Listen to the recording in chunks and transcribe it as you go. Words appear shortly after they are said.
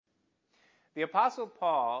The Apostle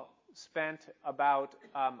Paul spent about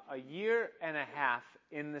a year and a half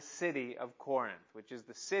in the city of Corinth, which is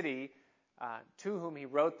the city to whom he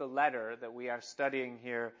wrote the letter that we are studying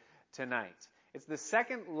here tonight. It's the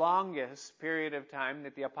second longest period of time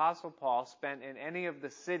that the Apostle Paul spent in any of the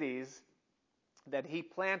cities that he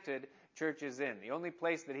planted churches in. The only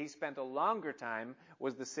place that he spent a longer time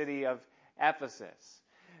was the city of Ephesus.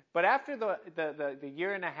 But after the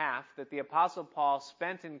year and a half that the Apostle Paul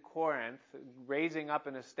spent in Corinth, raising up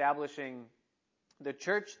and establishing the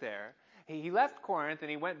church there, he left Corinth and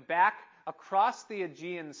he went back across the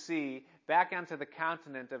Aegean Sea, back onto the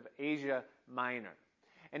continent of Asia Minor.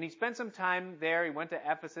 And he spent some time there. He went to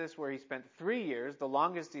Ephesus, where he spent 3 years, the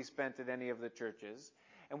longest he spent at any of the churches.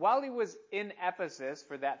 And while he was in Ephesus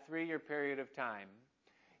for that 3-year period of time,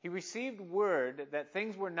 he received word that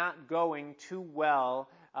things were not going too well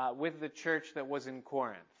with the church that was in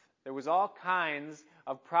Corinth. There was all kinds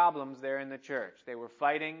of problems there in the church. They were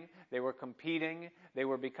fighting, they were competing, they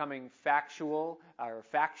were becoming factional or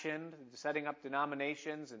factioned, setting up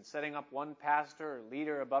denominations and setting up one pastor or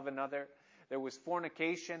leader above another. There was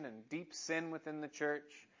fornication and deep sin within the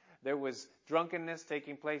church. There was drunkenness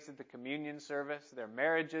taking place at the communion service. Their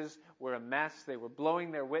marriages were a mess. They were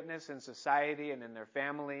blowing their witness in society and in their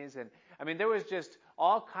families. And there was just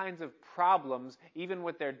all kinds of problems, even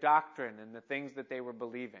with their doctrine and the things that they were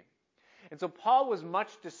believing. And so Paul was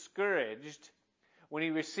much discouraged when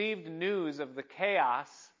he received news of the chaos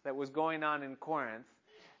that was going on in Corinth.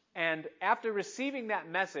 And after receiving that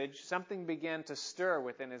message, something began to stir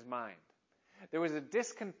within his mind. There was a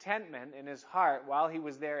discontentment in his heart while he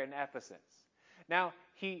was there in Ephesus. Now,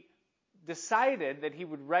 he decided that he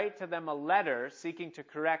would write to them a letter seeking to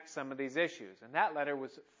correct some of these issues. And that letter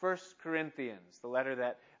was 1 Corinthians, the letter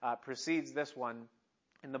that precedes this one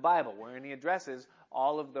in the Bible, wherein he addresses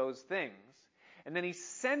all of those things. And then he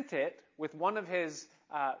sent it with one of his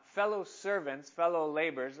fellow servants, fellow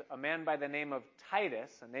laborers, a man by the name of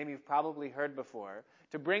Titus, a name you've probably heard before,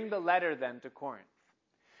 to bring the letter then to Corinth.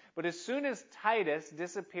 But as soon as Titus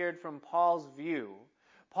disappeared from Paul's view,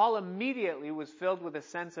 Paul immediately was filled with a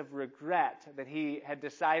sense of regret that he had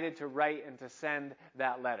decided to write and to send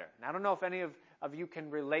that letter. And I don't know if any of you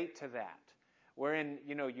can relate to that, wherein,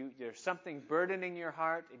 there's something burdening your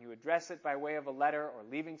heart and you address it by way of a letter or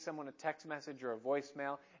leaving someone a text message or a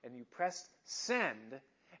voicemail, and you press send,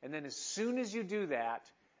 and then as soon as you do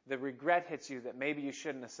that, the regret hits you that maybe you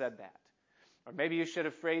shouldn't have said that. Or maybe you should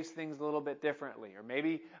have phrased things a little bit differently. Or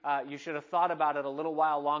maybe you should have thought about it a little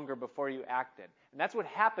while longer before you acted. And that's what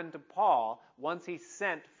happened to Paul once he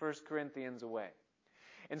sent 1 Corinthians away.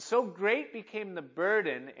 And so great became the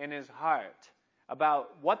burden in his heart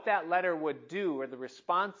about what that letter would do or the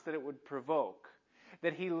response that it would provoke,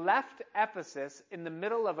 that he left Ephesus in the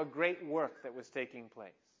middle of a great work that was taking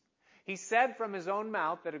place. He said from his own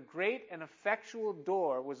mouth that a great and effectual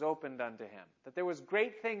door was opened unto him, that there was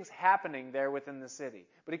great things happening there within the city.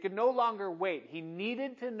 But he could no longer wait. He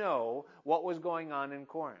needed to know what was going on in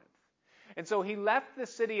Corinth. And so he left the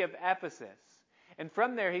city of Ephesus, and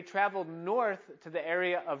from there he traveled north to the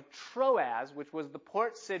area of Troas, which was the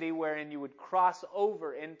port city wherein you would cross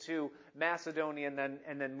over into Macedonia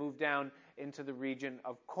and then move down into the region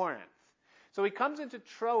of Corinth. So he comes into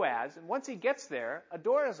Troas, and once he gets there, a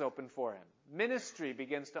door is opened for him. Ministry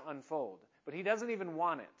begins to unfold, but he doesn't even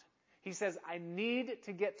want it. He says, I need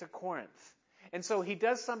to get to Corinth. And so he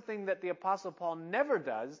does something that the Apostle Paul never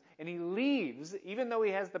does, and he leaves, even though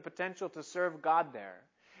he has the potential to serve God there.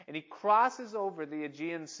 And he crosses over the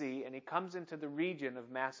Aegean Sea, and he comes into the region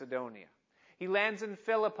of Macedonia. He lands in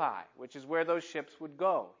Philippi, which is where those ships would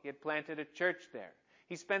go. He had planted a church there.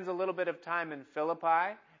 He spends a little bit of time in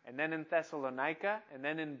Philippi, and then in Thessalonica, and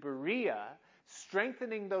then in Berea,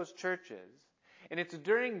 strengthening those churches. And it's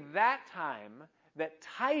during that time that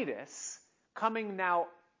Titus, coming now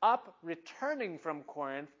up, returning from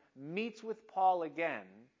Corinth, meets with Paul again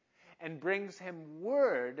and brings him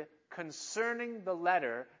word concerning the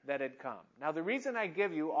letter that had come. Now, the reason I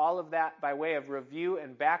give you all of that by way of review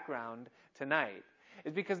and background tonight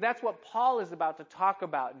is because that's what Paul is about to talk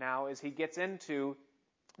about now as he gets into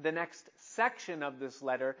the next section of this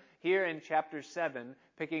letter here in chapter 7,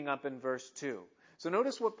 picking up in verse 2. So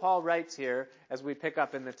notice what Paul writes here as we pick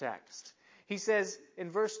up in the text. He says in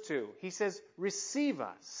verse 2, he says, receive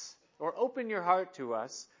us, or open your heart to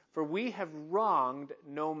us, for we have wronged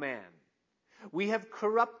no man. We have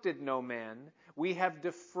corrupted no man. We have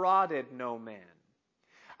defrauded no man.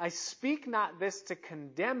 I speak not this to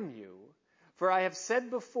condemn you, for I have said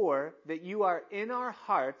before that you are in our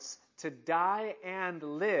hearts to die and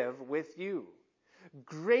live with you.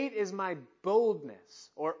 Great is my boldness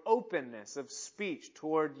or openness of speech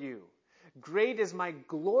toward you. Great is my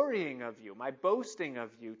glorying of you, my boasting of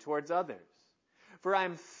you towards others. For I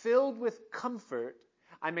am filled with comfort.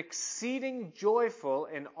 I'm exceeding joyful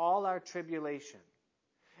in all our tribulation.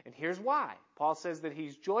 And here's why. Paul says that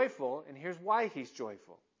he's joyful, and here's why he's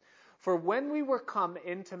joyful. For when we were come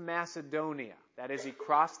into Macedonia, that is, he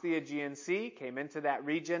crossed the Aegean Sea, came into that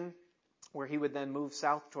region where he would then move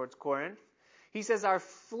south towards Corinth, he says, our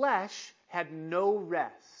flesh had no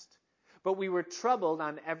rest, but we were troubled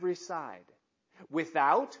on every side.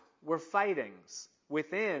 Without were fightings,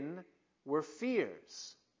 within were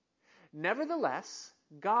fears. Nevertheless,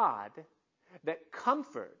 God, that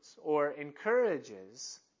comforts or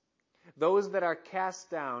encourages those that are cast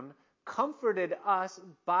down, comforted us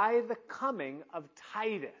by the coming of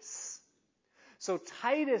Titus. So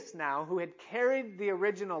Titus now, who had carried the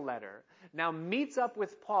original letter, now meets up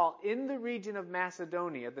with Paul in the region of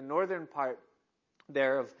Macedonia, the northern part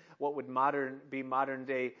there of what would be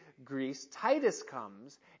modern-day Greece. Titus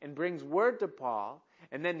comes and brings word to Paul,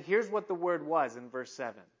 and then here's what the word was in verse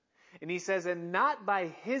 7. And he says, and not by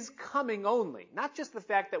his coming only, not just the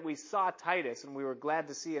fact that we saw Titus and we were glad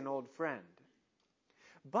to see an old friend,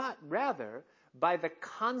 but rather by the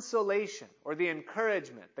consolation or the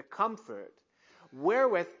encouragement, the comfort,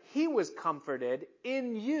 wherewith he was comforted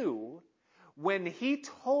in you when he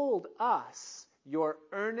told us your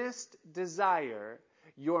earnest desire,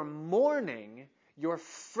 your mourning, your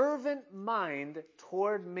fervent mind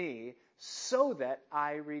toward me, so that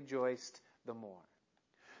I rejoiced the more.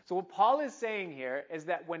 So what Paul is saying here is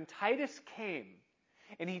that when Titus came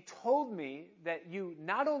and he told me that you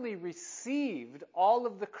not only received all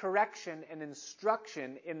of the correction and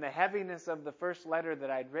instruction in the heaviness of the first letter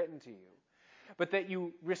that I'd written to you, but that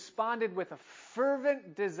you responded with a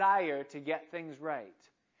fervent desire to get things right,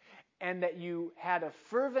 and that you had a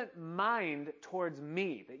fervent mind towards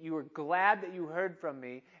me, that you were glad that you heard from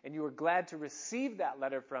me, and you were glad to receive that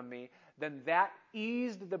letter from me, then that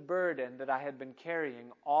eased the burden that I had been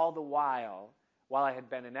carrying all the while I had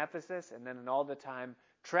been in Ephesus and then in all the time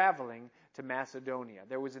traveling to Macedonia.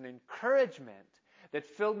 There was an encouragement that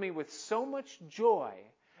filled me with so much joy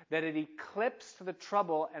that it eclipsed the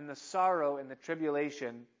trouble and the sorrow and the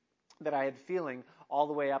tribulation that I had feeling all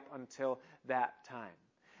the way up until that time.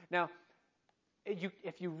 Now,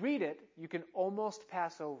 if you read it, you can almost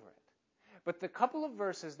pass over it. But the couple of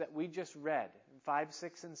verses that we just read, 5,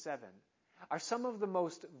 6, and 7, are some of the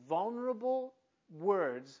most vulnerable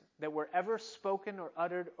words that were ever spoken or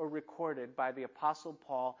uttered or recorded by the Apostle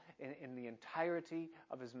Paul in the entirety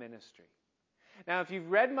of his ministry. Now, if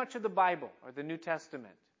you've read much of the Bible or the New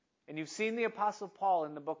Testament, and you've seen the Apostle Paul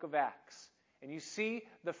in the book of Acts, and you see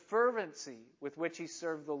the fervency with which he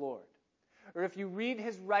served the Lord, or if you read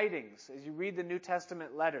his writings, as you read the New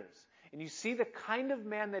Testament letters, and you see the kind of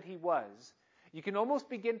man that he was, you can almost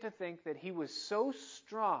begin to think that he was so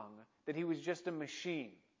strong that he was just a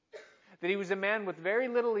machine. That he was a man with very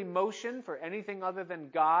little emotion for anything other than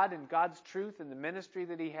God and God's truth and the ministry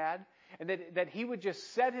that he had, and that he would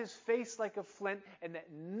just set his face like a flint and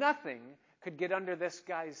that nothing could get under this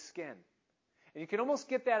guy's skin. And you can almost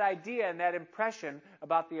get that idea and that impression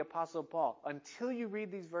about the Apostle Paul until you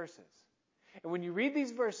read these verses. And when you read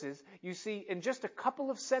these verses, you see in just a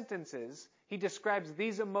couple of sentences, he describes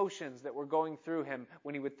these emotions that were going through him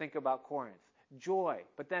when he would think about Corinth. Joy,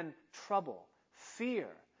 but then trouble, fear,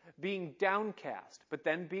 being downcast, but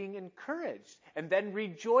then being encouraged, and then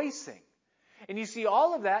rejoicing. And you see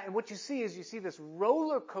all of that, and what you see is you see this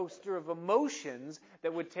roller coaster of emotions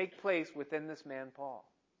that would take place within this man, Paul.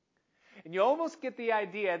 And you almost get the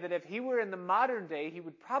idea that if he were in the modern day, he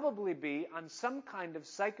would probably be on some kind of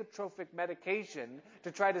psychotropic medication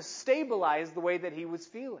to try to stabilize the way that he was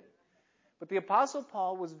feeling. But the Apostle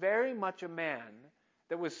Paul was very much a man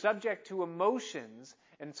that was subject to emotions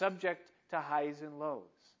and subject to highs and lows.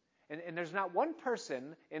 And there's not one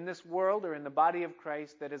person in this world or in the body of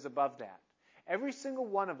Christ that is above that. Every single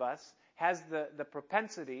one of us has the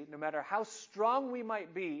propensity, no matter how strong we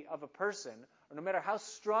might be of a person, or no matter how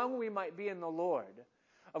strong we might be in the Lord,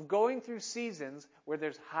 of going through seasons where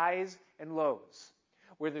there's highs and lows,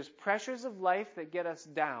 where there's pressures of life that get us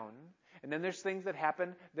down, and then there's things that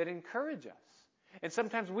happen that encourage us. And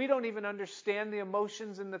sometimes we don't even understand the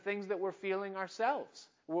emotions and the things that we're feeling ourselves.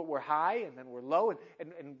 We're high and then we're low.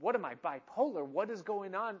 And what am I, bipolar? What is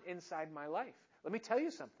going on inside my life? Let me tell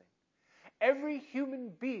you something. Every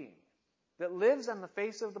human being that lives on the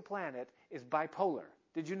face of the planet is bipolar.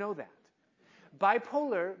 Did you know that?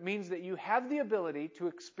 Bipolar means that you have the ability to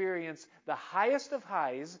experience the highest of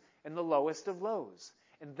highs and the lowest of lows.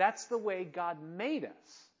 And that's the way God made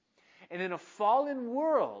us. And in a fallen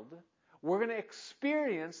world We're going to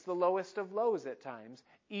experience the lowest of lows at times,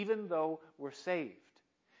 even though we're saved.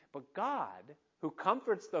 But God, who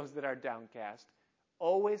comforts those that are downcast,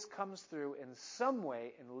 always comes through in some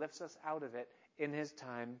way and lifts us out of it in His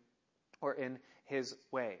time or in His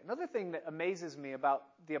way. Another thing that amazes me about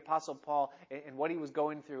the Apostle Paul and what he was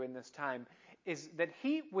going through in this time is that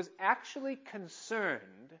he was actually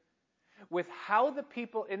concerned with how the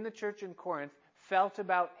people in the church in Corinth felt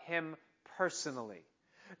about him personally.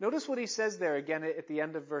 Notice what he says there again at the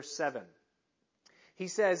end of verse 7. He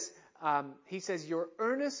says, your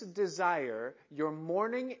earnest desire, your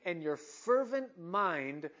mourning, and your fervent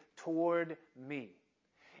mind toward me.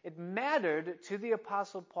 It mattered to the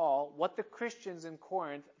Apostle Paul what the Christians in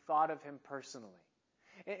Corinth thought of him personally.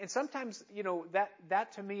 And sometimes,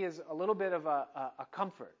 that to me is a little bit of a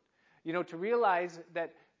comfort, to realize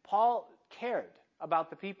that Paul cared about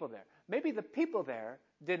the people there. Maybe the people there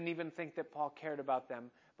didn't even think that Paul cared about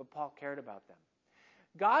them, but Paul cared about them.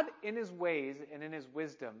 God, in His ways and in His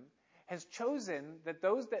wisdom, has chosen that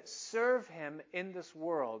those that serve Him in this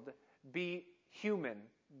world be human,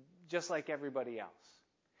 just like everybody else.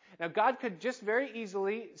 Now, God could just very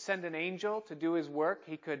easily send an angel to do His work.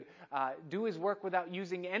 He could do His work without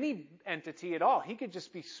using any entity at all. He could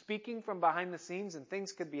just be speaking from behind the scenes and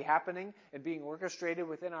things could be happening and being orchestrated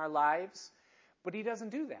within our lives. But He doesn't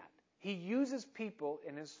do that. He uses people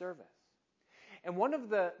in His service. And one of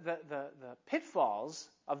the pitfalls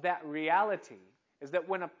of that reality is that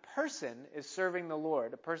when a person is serving the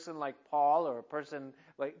Lord, a person like Paul or a person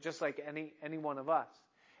just like any one of us,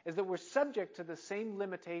 is that we're subject to the same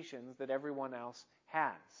limitations that everyone else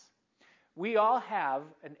has. We all have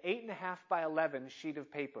an 8.5 by 11 sheet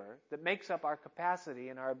of paper that makes up our capacity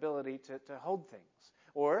and our ability to hold things.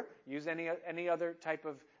 Or use any other type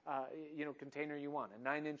of container you want, a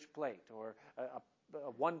 9-inch plate or a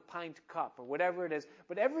 1-pint cup or whatever it is.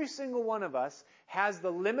 But every single one of us has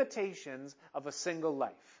the limitations of a single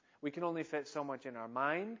life. We can only fit so much in our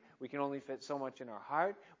mind. We can only fit so much in our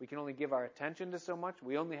heart. We can only give our attention to so much.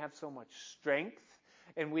 We only have so much strength.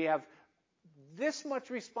 And we have this much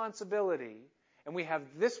responsibility. And we have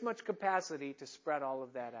this much capacity to spread all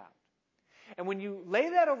of that out. And when you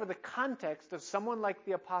lay that over the context of someone like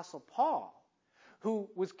the Apostle Paul, who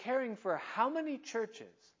was caring for how many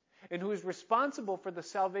churches and who was responsible for the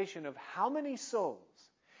salvation of how many souls,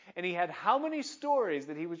 and he had how many stories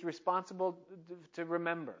that he was responsible to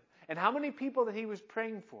remember, and how many people that he was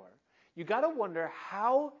praying for, you got to wonder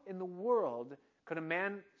how in the world could a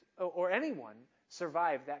man or anyone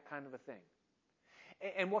survive that kind of a thing.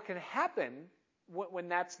 And what can happen when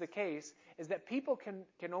that's the case is that people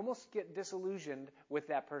can almost get disillusioned with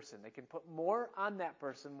that person. They can put more on that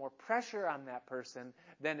person, more pressure on that person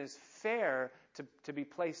than is fair to be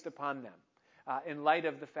placed upon them in light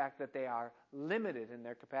of the fact that they are limited in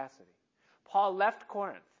their capacity. Paul left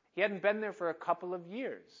Corinth. He hadn't been there for a couple of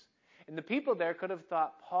years. And the people there could have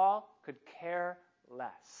thought Paul could care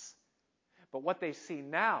less. But what they see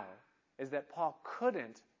now is that Paul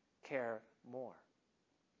couldn't care more.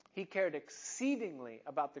 He cared exceedingly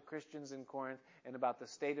about the Christians in Corinth and about the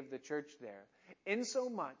state of the church there,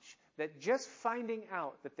 insomuch that just finding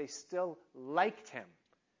out that they still liked him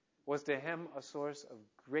was to him a source of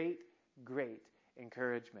great, great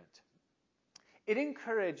encouragement. It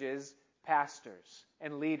encourages pastors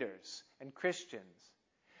and leaders and Christians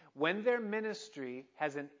when their ministry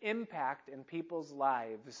has an impact in people's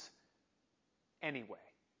lives anyway.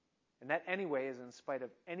 And that anyway is in spite of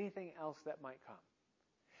anything else that might come.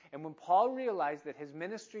 And when Paul realized that his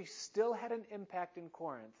ministry still had an impact in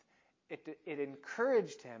Corinth, it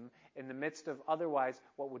encouraged him in the midst of otherwise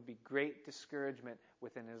what would be great discouragement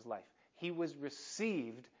within his life. He was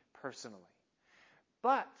received personally.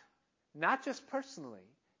 But not just personally,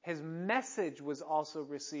 his message was also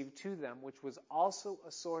received to them, which was also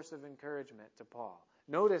a source of encouragement to Paul.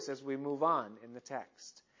 Notice as we move on in the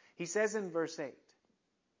text. He says in verse 8,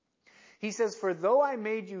 he says, "For though I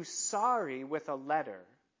made you sorry with a letter,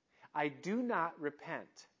 I do not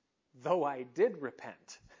repent, though I did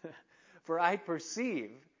repent. For I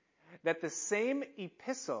perceive that the same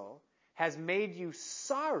epistle has made you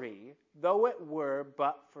sorry, though it were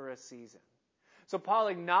but for a season." So Paul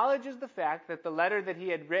acknowledges the fact that the letter that he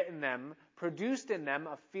had written them produced in them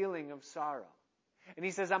a feeling of sorrow. And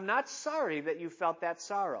he says, I'm not sorry that you felt that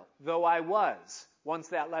sorrow, though I was, once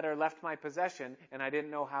that letter left my possession and I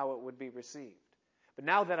didn't know how it would be received. But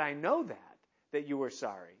now that I know that you were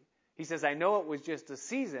sorry, he says, I know it was just a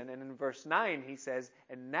season. And in verse 9, he says,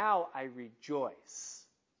 and now I rejoice.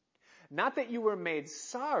 Not that you were made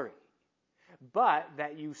sorry, but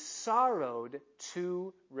that you sorrowed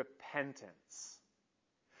to repentance.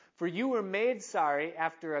 For you were made sorry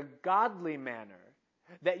after a godly manner,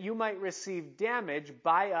 that you might receive damage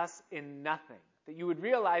by us in nothing. That you would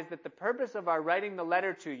realize that the purpose of our writing the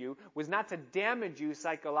letter to you was not to damage you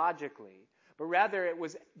psychologically, but rather it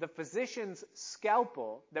was the physician's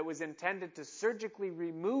scalpel that was intended to surgically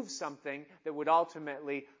remove something that would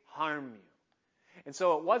ultimately harm you. And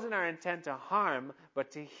so it wasn't our intent to harm,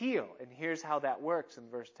 but to heal. And here's how that works in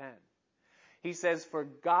verse 10. He says, for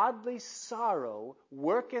godly sorrow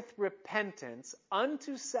worketh repentance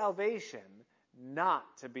unto salvation, not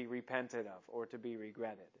to be repented of or to be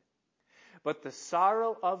regretted. But the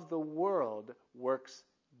sorrow of the world works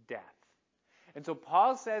death. And so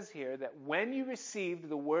Paul says here that when you received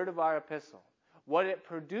the word of our epistle, what it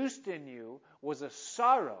produced in you was a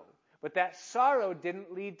sorrow. But that sorrow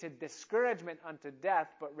didn't lead to discouragement unto death,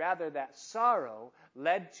 but rather that sorrow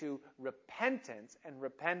led to repentance, and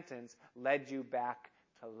repentance led you back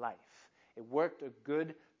to life. It worked a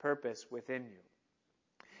good purpose within you.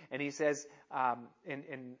 And he says,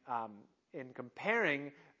 in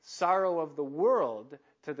comparing sorrow of the world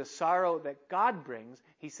to the sorrow that God brings,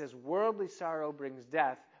 he says worldly sorrow brings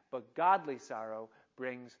death, but godly sorrow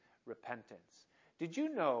brings repentance. Did you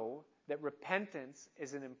know that repentance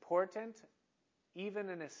is an important, even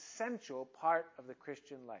an essential part of the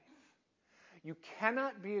Christian life? You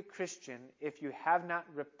cannot be a Christian if you have not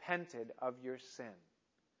repented of your sin.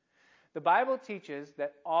 The Bible teaches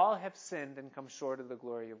that all have sinned and come short of the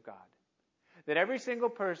glory of God. That every single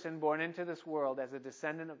person born into this world as a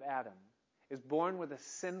descendant of Adam is born with a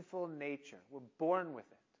sinful nature. We're born with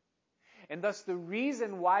it. And thus the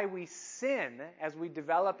reason why we sin as we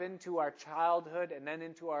develop into our childhood and then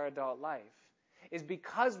into our adult life is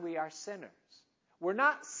because we are sinners. We're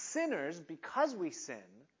not sinners because we sin.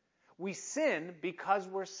 We sin because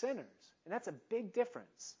we're sinners. And that's a big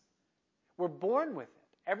difference. We're born with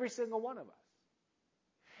it, every single one of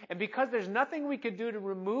us. And because there's nothing we could do to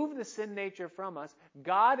remove the sin nature from us,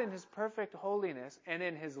 God in His perfect holiness and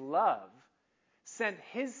in His love sent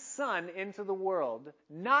His Son into the world,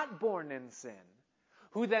 not born in sin,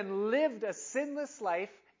 who then lived a sinless life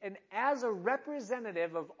and as a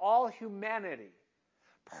representative of all humanity,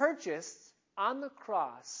 purchased on the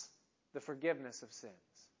cross the forgiveness of sins.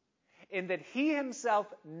 In that He Himself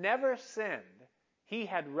never sinned, He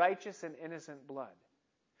had righteous and innocent blood.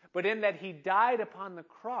 But in that He died upon the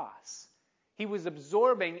cross, He was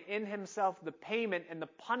absorbing in Himself the payment and the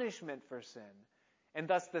punishment for sin. And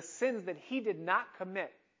thus the sins that He did not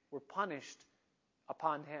commit were punished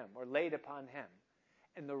upon Him or laid upon Him.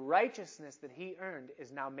 And the righteousness that He earned is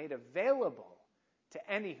now made available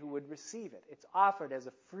to any who would receive it. It's offered as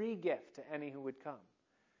a free gift to any who would come.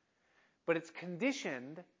 But it's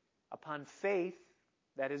conditioned upon faith,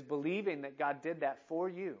 that is believing that God did that for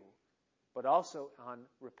you, but also on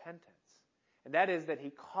repentance. And that is that He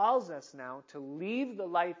calls us now to leave the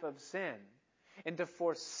life of sin and to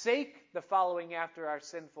forsake the following after our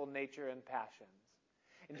sinful nature and passions,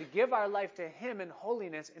 and to give our life to Him in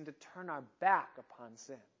holiness and to turn our back upon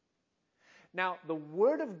sin. Now, the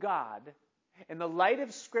Word of God and the light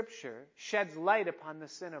of Scripture sheds light upon the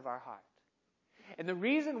sin of our heart. And the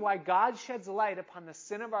reason why God sheds light upon the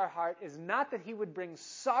sin of our heart is not that He would bring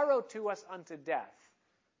sorrow to us unto death,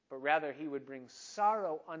 but rather He would bring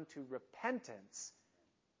sorrow unto repentance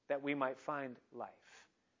that we might find life.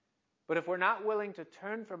 But if we're not willing to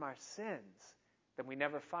turn from our sins, then we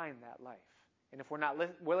never find that life. And if we're not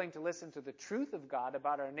willing to listen to the truth of God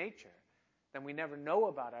about our nature, then we never know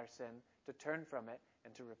about our sin to turn from it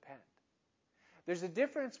and to repent. There's a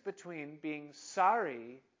difference between being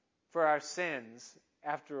sorry for our sins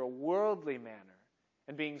after a worldly manner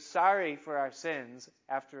and being sorry for our sins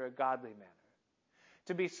after a godly manner.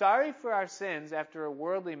 To be sorry for our sins after a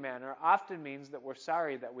worldly manner often means that we're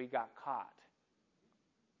sorry that we got caught,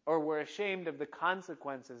 or we're ashamed of the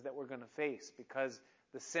consequences that we're going to face because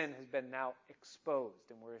the sin has been now exposed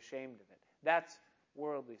and we're ashamed of it. That's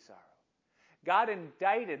worldly sorrow. God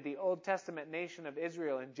indicted the Old Testament nation of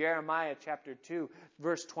Israel in Jeremiah chapter 2,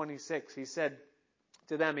 verse 26. He said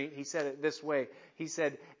to them, he said it this way. He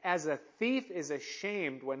said, as a thief is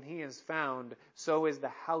ashamed when he is found, so is the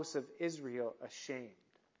house of Israel ashamed.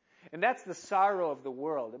 And that's the sorrow of the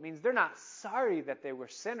world. It means they're not sorry that they were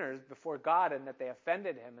sinners before God and that they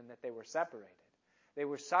offended Him and that they were separated. They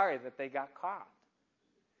were sorry that they got caught.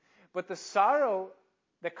 But the sorrow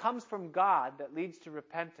that comes from God that leads to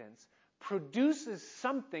repentance produces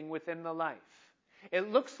something within the life.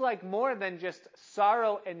 It looks like more than just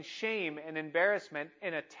sorrow and shame and embarrassment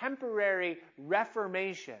in a temporary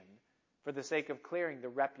reformation for the sake of clearing the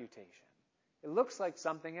reputation. It looks like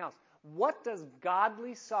something else. What does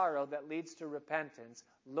godly sorrow that leads to repentance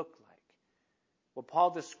look like? Well,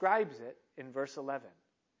 Paul describes it in verse 11.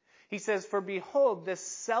 He says, "For behold, this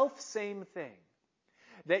selfsame thing,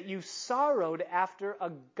 that you sorrowed after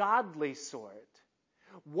a godly sort,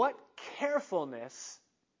 what carefulness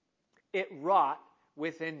it wrought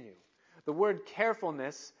within you." The word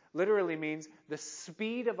carefulness literally means the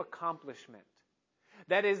speed of accomplishment.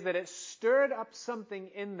 That is, that it stirred up something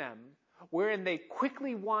in them wherein they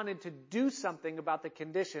quickly wanted to do something about the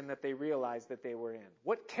condition that they realized that they were in.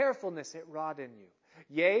 What carefulness it wrought in you.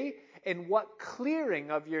 Yea, and what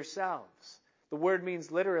clearing of yourselves. The word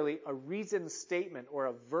means literally a reasoned statement or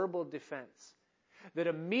a verbal defense. That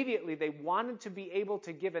immediately they wanted to be able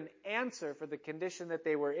to give an answer for the condition that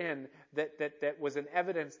they were in that was an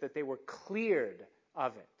evidence that they were cleared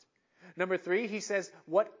of it. Number 3, he says,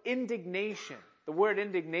 what indignation. The word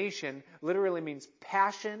indignation literally means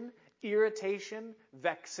passion, irritation,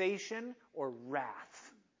 vexation, or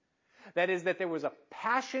wrath. That is, that there was a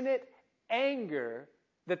passionate anger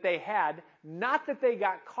that they had, not that they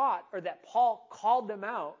got caught or that Paul called them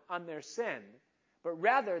out on their sin, but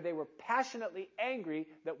rather they were passionately angry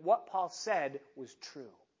that what Paul said was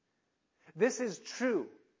true. This is true,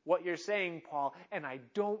 what you're saying, Paul, and I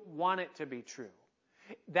don't want it to be true.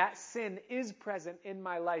 That sin is present in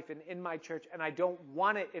my life and in my church, and I don't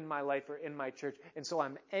want it in my life or in my church, and so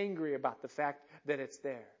I'm angry about the fact that it's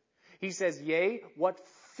there. He says, yea, what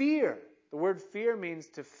fear. The word fear means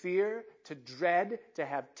to fear, to dread, to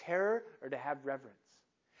have terror, or to have reverence.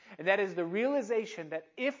 And that is the realization that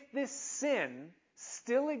if this sin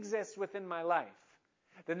still exists within my life,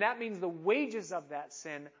 then that means the wages of that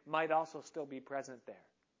sin might also still be present there.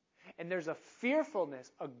 And there's a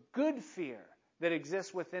fearfulness, a good fear, that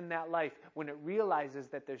exists within that life when it realizes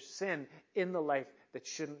that there's sin in the life that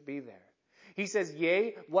shouldn't be there. He says,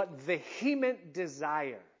 yea, what vehement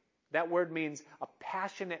desire. That word means a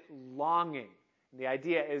passionate longing. And the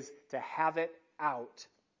idea is to have it out.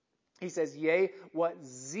 He says, yea, what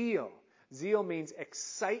zeal. Zeal means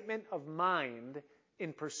excitement of mind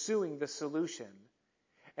in pursuing the solution.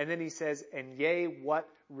 And then he says, and yea, what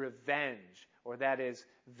revenge, or that is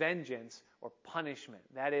vengeance or punishment.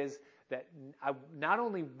 That is, that I not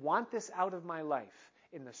only want this out of my life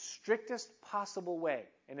in the strictest possible way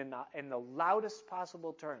and in the loudest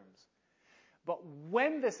possible terms, but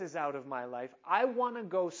when this is out of my life, I want to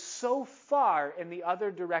go so far in the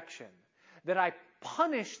other direction that I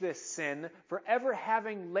punish this sin for ever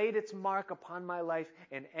having laid its mark upon my life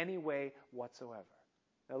in any way whatsoever.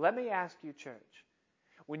 Now let me ask you, church,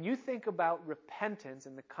 when you think about repentance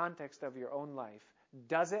in the context of your own life,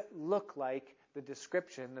 does it look like the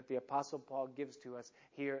description that the Apostle Paul gives to us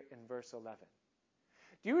here in verse 11?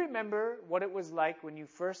 Do you remember what it was like when you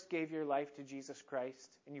first gave your life to Jesus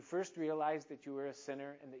Christ and you first realized that you were a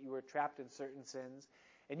sinner and that you were trapped in certain sins,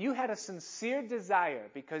 and you had a sincere desire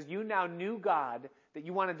because you now knew God that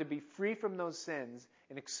you wanted to be free from those sins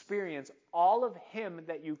and experience all of Him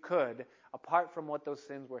that you could apart from what those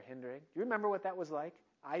sins were hindering? Do you remember what that was like?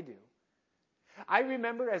 I do. I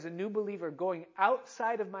remember as a new believer going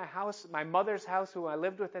outside of my house, my mother's house, who I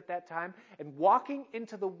lived with at that time, and walking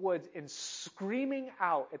into the woods and screaming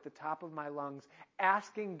out at the top of my lungs,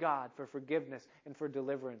 asking God for forgiveness and for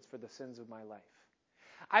deliverance for the sins of my life.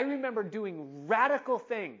 I remember doing radical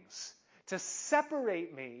things to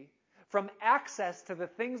separate me from access to the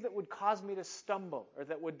things that would cause me to stumble or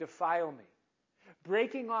that would defile me.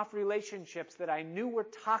 Breaking off relationships that I knew were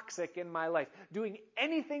toxic in my life. Doing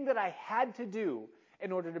anything that I had to do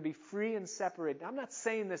in order to be free and separated. I'm not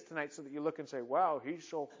saying this tonight so that you look and say, wow, he's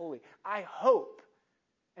so holy. I hope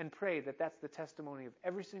and pray that that's the testimony of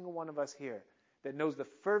every single one of us here that knows the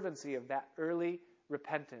fervency of that early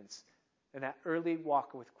repentance and that early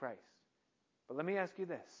walk with Christ. But let me ask you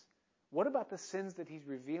this. What about the sins that he's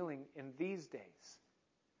revealing in these days?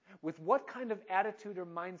 With what kind of attitude or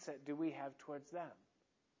mindset do we have towards them?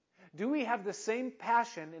 Do we have the same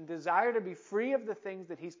passion and desire to be free of the things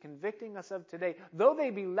that he's convicting us of today, though they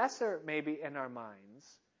be lesser maybe in our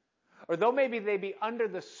minds, or though maybe they be under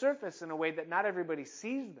the surface in a way that not everybody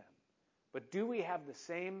sees them, but do we have the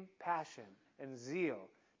same passion and zeal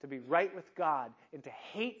to be right with God and to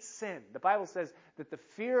hate sin? The Bible says that the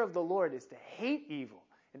fear of the Lord is to hate evil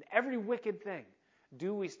and every wicked thing.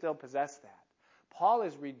 Do we still possess that? Paul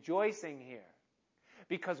is rejoicing here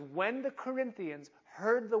because when the Corinthians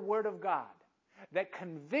heard the word of God that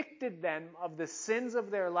convicted them of the sins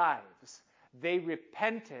of their lives, they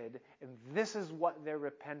repented, and this is what their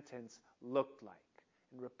repentance looked like.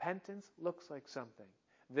 And repentance looks like something.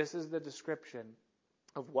 This is the description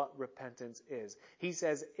of what repentance is. He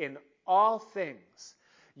says, in all things,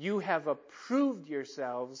 you have approved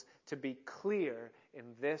yourselves to be clear in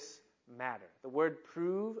this matter. The word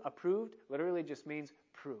approved, literally just means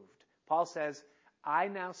proved. Paul says, I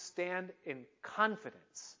now stand in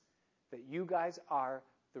confidence that you guys are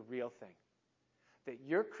the real thing. That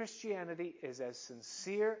your Christianity is as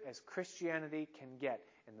sincere as Christianity can get.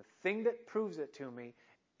 And the thing that proves it to me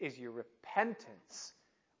is your repentance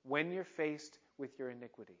when you're faced with your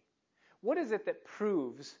iniquity. What is it that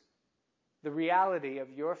proves the reality of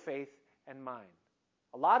your faith and mine?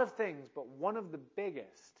 A lot of things, but one of the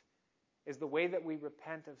biggest is the way that we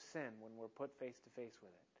repent of sin when we're put face to face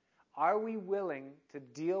with it. Are we willing to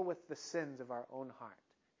deal with the sins of our own heart?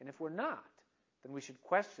 And if we're not, then we should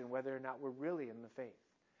question whether or not we're really in the faith.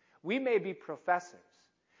 We may be professors.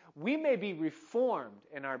 We may be reformed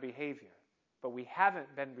in our behavior, but we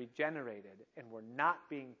haven't been regenerated and we're not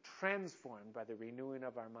being transformed by the renewing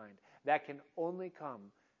of our mind. That can only come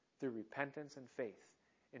through repentance and faith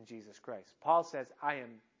in Jesus Christ. Paul says, I am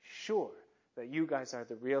sure that you guys are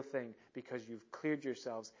the real thing because you've cleared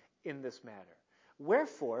yourselves in this matter.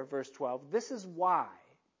 Wherefore, verse 12, this is why,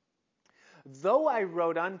 though I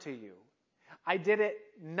wrote unto you, I did it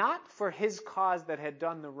not for his cause that had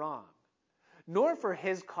done the wrong, nor for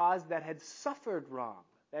his cause that had suffered wrong,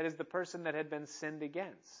 that is, the person that had been sinned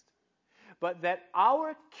against, but that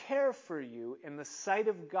our care for you in the sight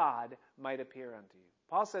of God might appear unto you.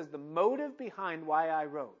 Paul says the motive behind why I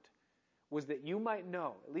wrote was that you might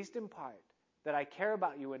know, at least in part, that I care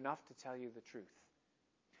about you enough to tell you the truth.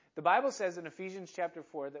 The Bible says in Ephesians chapter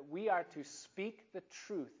 4 that we are to speak the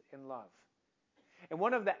truth in love. And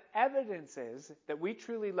one of the evidences that we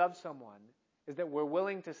truly love someone is that we're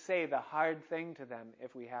willing to say the hard thing to them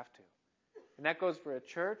if we have to. And that goes for a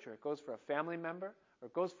church, or it goes for a family member, or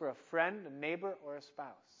it goes for a friend, a neighbor, or a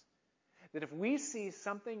spouse. That if we see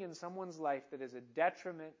something in someone's life that is a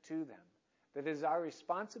detriment to them, that it is our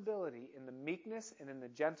responsibility in the meekness and in the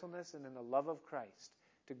gentleness and in the love of Christ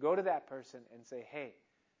to go to that person and say, hey,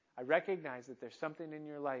 I recognize that there's something in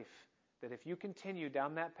your life that if you continue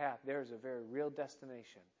down that path, there is a very real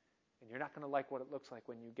destination. And you're not going to like what it looks like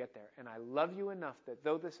when you get there. And I love you enough that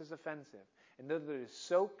though this is offensive, and though it is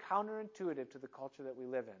so counterintuitive to the culture that we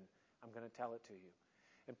live in, I'm going to tell it to you.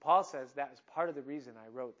 And Paul says that is part of the reason I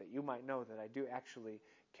wrote, that you might know that I do actually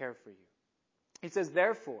care for you. He says,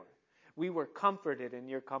 therefore, we were comforted in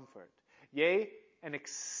your comfort. Yea, and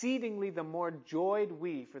exceedingly the more joyed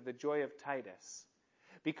we for the joy of Titus,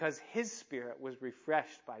 because his spirit was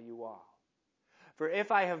refreshed by you all. For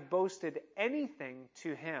if I have boasted anything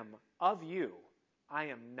to him of you, I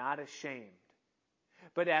am not ashamed.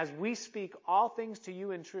 But as we speak all things to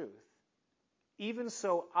you in truth, even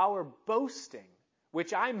so our boasting,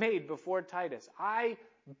 which I made before Titus, I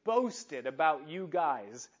boasted about you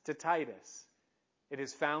guys to Titus. It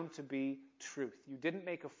is found to be truth. You didn't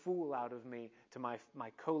make a fool out of me to my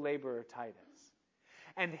co-laborer Titus.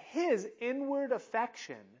 And his inward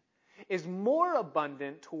affection is more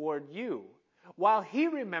abundant toward you, while he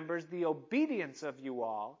remembers the obedience of you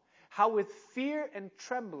all, how with fear and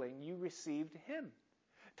trembling you received him.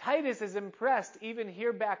 Titus is impressed even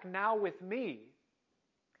here back now with me,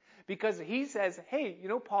 because he says, hey,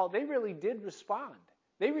 Paul, they really did respond.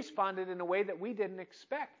 They responded in a way that we didn't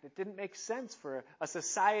expect. It didn't make sense for a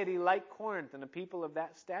society like Corinth and a people of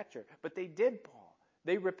that stature. But they did, Paul.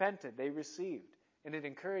 They repented. They received. And it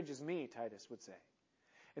encourages me, Titus would say.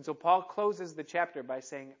 And so Paul closes the chapter by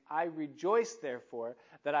saying, I rejoice, therefore,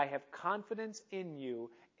 that I have confidence in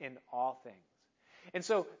you in all things. And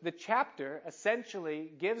so the chapter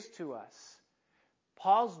essentially gives to us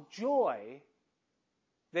Paul's joy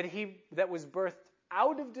that was birthed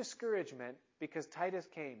out of discouragement because Titus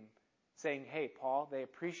came saying, hey, Paul, they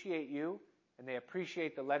appreciate you and they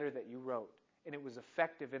appreciate the letter that you wrote. And it was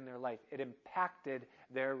effective in their life. It impacted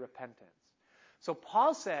their repentance. So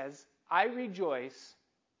Paul says, I rejoice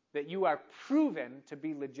that you are proven to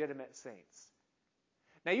be legitimate saints.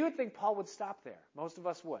 Now you would think Paul would stop there. Most of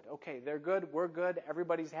us would. Okay, they're good, we're good,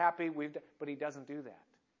 everybody's happy, but he doesn't do that.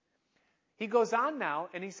 He goes on now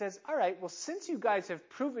and he says, all right, well, since you guys have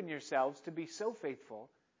proven yourselves to be so faithful,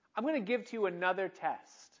 I'm going to give to you another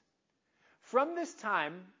test. From this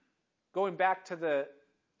time, going back to the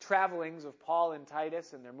travelings of Paul and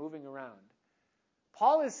Titus, and they're moving around,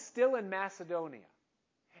 Paul is still in Macedonia.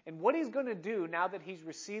 And what he's going to do now that he's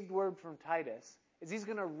received word from Titus is he's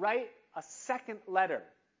going to write a second letter.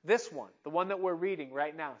 This one, the one that we're reading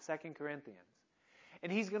right now, 2 Corinthians.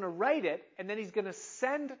 And he's going to write it, and then he's going to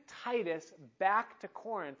send Titus back to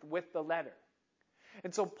Corinth with the letter.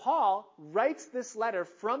 And so Paul writes this letter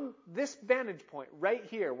from this vantage point right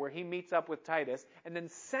here where he meets up with Titus and then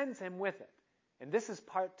sends him with it. And this is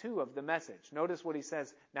part 2 of the message. Notice what he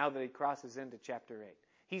says now that he crosses into chapter 8.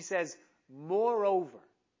 He says, moreover.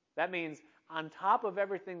 That means on top of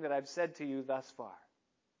everything that I've said to you thus far.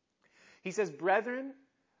 He says, brethren,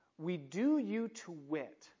 we do you to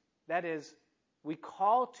wit, that is, we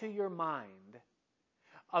call to your mind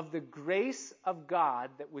of the grace of God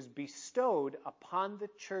that was bestowed upon the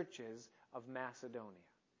churches of Macedonia.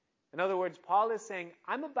 In other words, Paul is saying,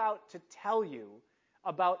 I'm about to tell you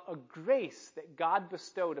about a grace that God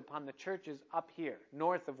bestowed upon the churches up here,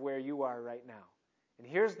 north of where you are right now. And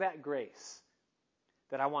here's that grace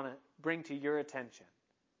that I want to bring to your attention.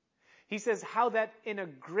 He says how that in a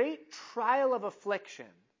great trial of affliction,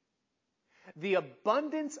 the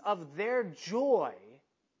abundance of their joy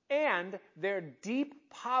and their deep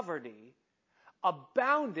poverty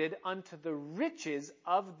abounded unto the riches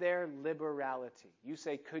of their liberality. You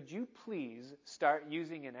say, could you please start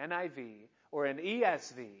using an NIV or an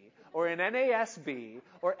ESV or an NASB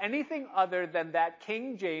or anything other than that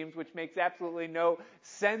King James, which makes absolutely no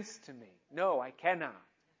sense to me? No, I cannot.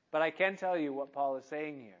 But I can tell you what Paul is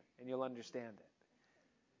saying here, and you'll understand it.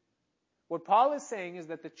 What Paul is saying is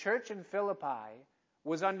that the church in Philippi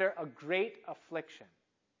was under a great affliction.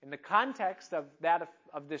 In the context of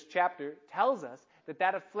this chapter tells us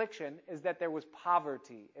that affliction is that there was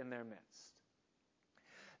poverty in their midst.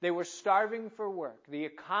 They were starving for work. The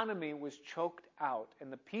economy was choked out,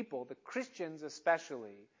 and the people, the Christians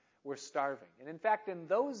especially, were starving. And in fact, in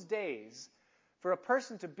those days, for a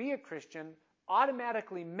person to be a Christian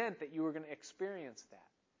automatically meant that you were going to experience that.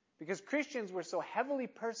 Because Christians were so heavily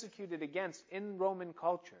persecuted against in Roman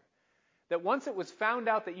culture that once it was found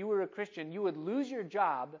out that you were a Christian, you would lose your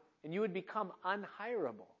job and you would become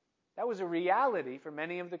unhirable. That was a reality for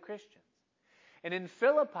many of the Christians. And in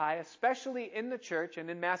Philippi, especially in the church, and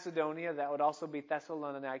in Macedonia, that would also be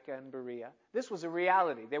Thessalonica and Berea, this was a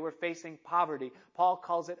reality. They were facing poverty. Paul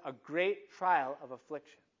calls it a great trial of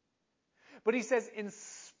affliction. But he says, in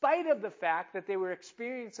spite of the fact that they were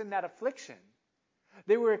experiencing that affliction,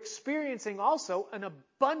 they were experiencing also an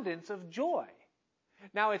abundance of joy.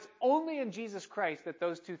 Now, it's only in Jesus Christ that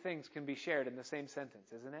those two things can be shared in the same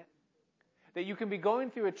sentence, isn't it? That you can be going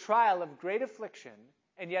through a trial of great affliction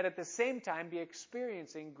and yet at the same time be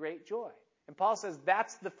experiencing great joy. And Paul says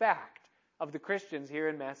that's the fact of the Christians here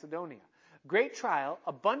in Macedonia. Great trial,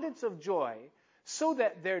 abundance of joy, so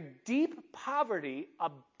that their deep poverty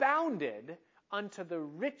abounded unto the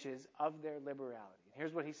riches of their liberality.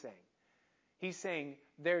 Here's what he's saying. He's saying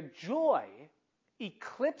their joy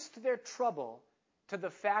eclipsed their trouble to the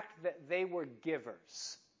fact that they were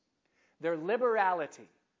givers. Their liberality,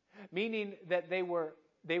 meaning that they were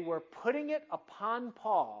putting it upon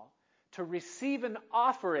Paul to receive an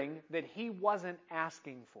offering that he wasn't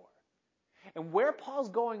asking for. And where Paul's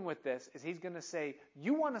going with this is he's going to say,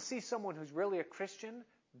 you want to see someone who's really a Christian?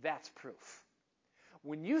 That's proof.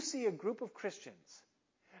 When you see a group of Christians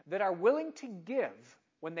that are willing to give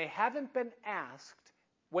when they haven't been asked,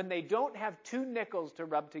 when they don't have 2 nickels to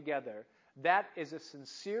rub together, that is a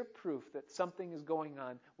sincere proof that something is going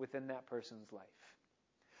on within that person's life.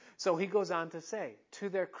 So he goes on to say, to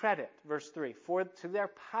their credit, verse 3, for to their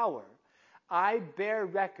power I bear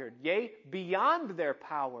record, yea, beyond their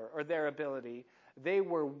power or their ability, they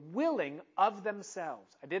were willing of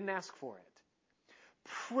themselves. I didn't ask for it.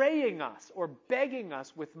 Praying us or begging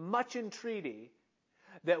us with much entreaty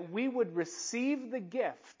that we would receive the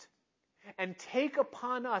gift and take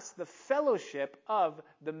upon us the fellowship of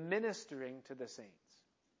the ministering to the saints.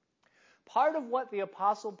 Part of what the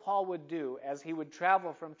Apostle Paul would do as he would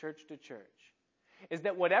travel from church to church is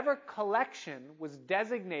that whatever collection was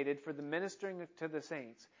designated for the ministering to the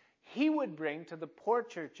saints, he would bring to the poor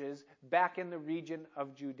churches back in the region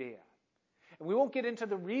of Judea. And we won't get into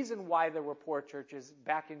the reason why there were poor churches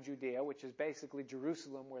back in Judea, which is basically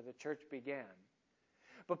Jerusalem where the church began.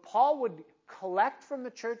 But Paul would collect from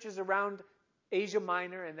the churches around Asia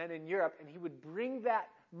Minor and then in Europe, and he would bring that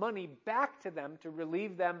money back to them to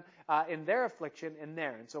relieve them in their affliction in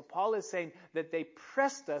there. And so Paul is saying that they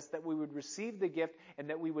pressed us that we would receive the gift and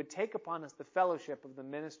that we would take upon us the fellowship of the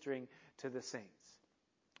ministering to the saints.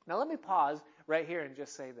 Now let me pause right here and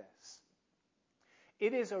just say this.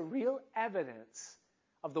 It is a real evidence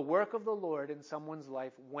of the work of the Lord in someone's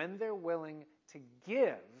life when they're willing to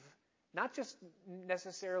give, not just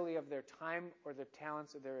necessarily of their time or their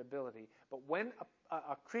talents or their ability, but when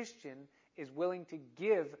a Christian is willing to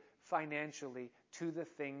give financially to the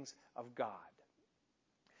things of God.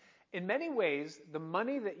 In many ways, the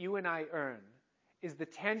money that you and I earn is the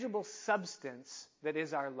tangible substance that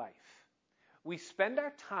is our life. We spend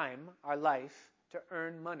our time, our life, to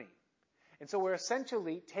earn money. And so we're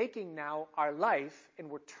essentially taking now our life and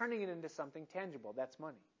we're turning it into something tangible. That's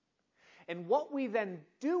money. And what we then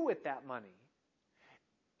do with that money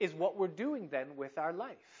is what we're doing then with our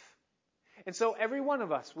life. And so every one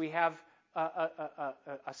of us, we have a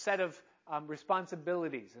set of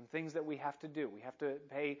responsibilities and things that we have to do. We have to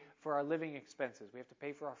pay for our living expenses. We have to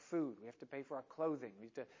pay for our food. We have to pay for our clothing. We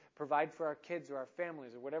have to provide for our kids or our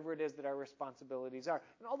families or whatever it is that our responsibilities are.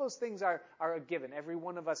 And all those things are a given. Every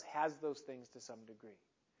one of us has those things to some degree.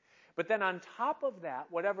 But then on top of that,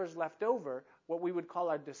 whatever's left over, what we would call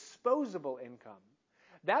our disposable income,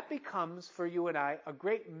 that becomes for you and I a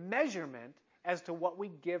great measurement as to what we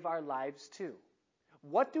give our lives to.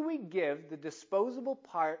 What do we give the disposable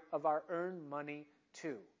part of our earned money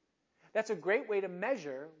to? That's a great way to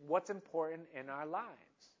measure what's important in our lives.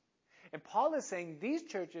 And Paul is saying these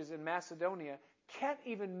churches in Macedonia can't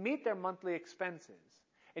even meet their monthly expenses.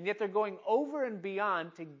 And yet they're going over and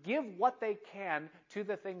beyond to give what they can to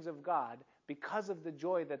the things of God because of the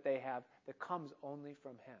joy that they have that comes only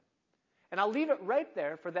from Him. And I'll leave it right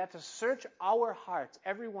there for that to search our hearts,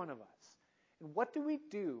 every one of us. And what do we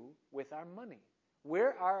do with our money?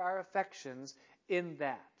 Where are our affections in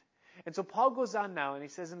that? And so Paul goes on now and he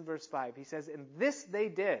says in verse 5, he says, "And this they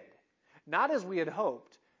did, not as we had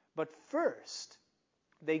hoped, but first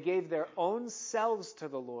they gave their own selves to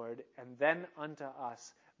the Lord and then unto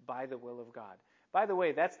us by the will of God." By the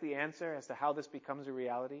way, that's the answer as to how this becomes a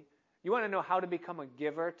reality. You want to know how to become a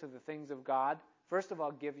giver to the things of God? First of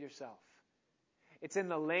all, give yourself. It's in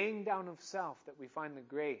the laying down of self that we find the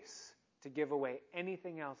grace to give away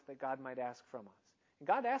anything else that God might ask from us. And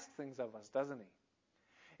God asks things of us, doesn't He?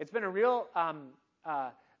 It's been a real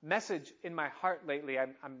message in my heart lately.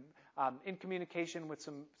 I'm in communication with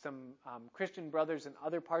some Christian brothers in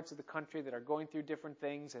other parts of the country that are going through different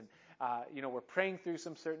things, and we're praying through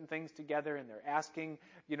some certain things together, and they're asking,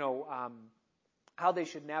 how they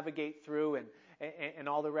should navigate through and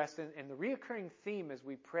all the rest. And the reoccurring theme as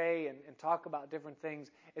we pray and talk about different things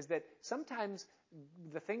is that sometimes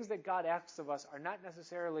the things that God asks of us are not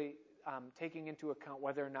necessarily taking into account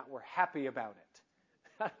whether or not we're happy about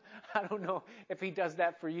it. I don't know if He does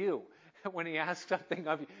that for you when He asks something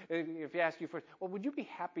of you. If He asks you first, well, would you be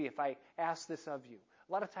happy if I asked this of you?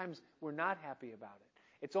 A lot of times we're not happy about it.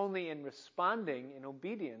 It's only in responding in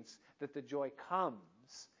obedience that the joy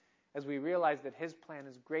comes, as we realize that His plan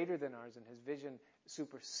is greater than ours and His vision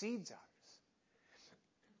supersedes ours.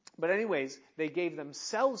 But anyways, they gave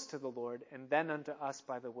themselves to the Lord and then unto us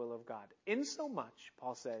by the will of God. Insomuch,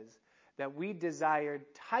 Paul says, that we desired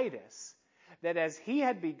Titus, that as he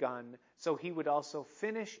had begun, so he would also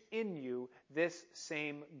finish in you this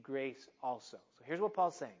same grace also. So here's what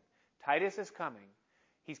Paul's saying. Titus is coming.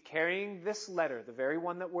 He's carrying this letter, the very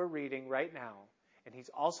one that we're reading right now, and he's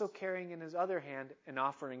also carrying in his other hand an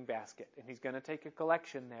offering basket. And he's going to take a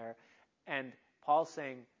collection there, and Paul's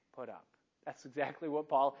saying, put up. That's exactly what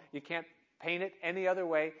you can't paint it any other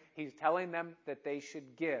way. He's telling them that they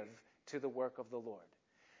should give to the work of the Lord.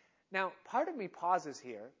 Now, part of me pauses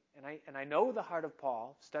here, and I know the heart of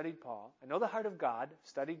Paul, studied Paul. I know the heart of God,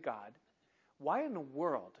 studied God. Why in the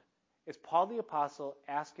world is Paul the Apostle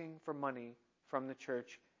asking for money from the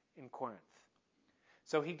church in Corinth?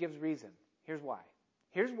 So he gives reason. Here's why.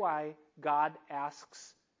 Here's why God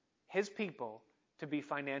asks His people to be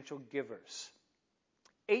financial givers.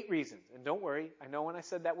 8 reasons. And don't worry, I know when I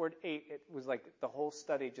said that word 8, it was like the whole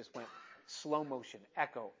study just went slow motion,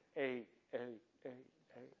 echo, 8.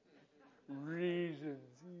 Reasons.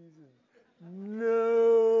 No.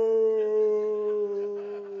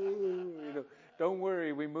 Don't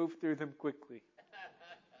worry, we move through them quickly.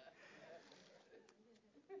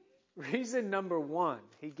 Reason number 1,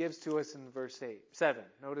 he gives to us in verse 7.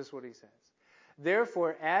 Notice what he says.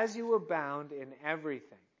 Therefore, as you abound in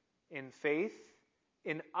everything, in faith,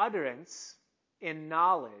 in utterance, in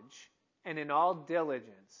knowledge, and in all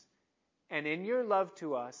diligence, and in your love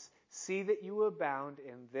to us, see that you abound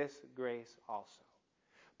in this grace also.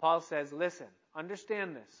 Paul says, listen,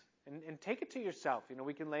 understand this, and take it to yourself.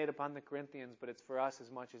 We can lay it upon the Corinthians, but it's for us as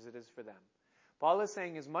much as it is for them. Paul is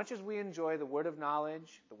saying, as much as we enjoy the word of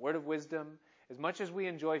knowledge, the word of wisdom, as much as we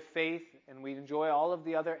enjoy faith, and we enjoy all of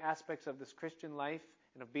the other aspects of this Christian life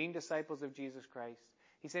and of being disciples of Jesus Christ,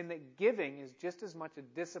 he's saying that giving is just as much a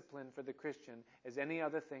discipline for the Christian as any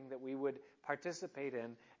other thing that we would participate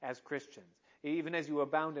in as Christians. Even as you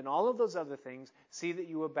abound in all of those other things, see that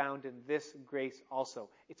you abound in this grace also.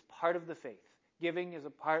 It's part of the faith. Giving is a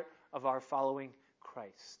part of our following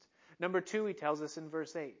Christ. Number 2, he tells us in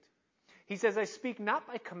verse 8. He says, I speak not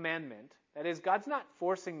by commandment. That is, God's not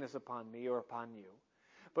forcing this upon me or upon you,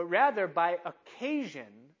 but rather by occasion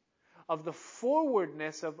of the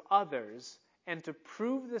forwardness of others and to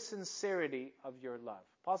prove the sincerity of your love.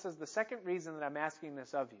 Paul says the second reason that I'm asking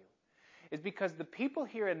this of you is because the people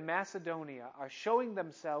here in Macedonia are showing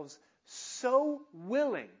themselves so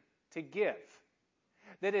willing to give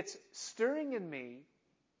that it's stirring in me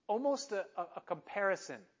almost a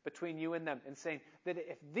comparison between you and them, and saying that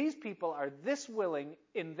if these people are this willing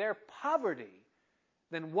in their poverty,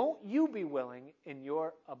 then won't you be willing in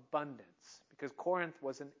your abundance? Because Corinth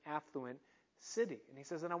was an affluent city. And he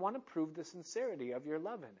says, and I want to prove the sincerity of your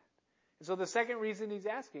love in it. And so the second reason he's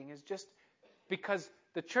asking is just because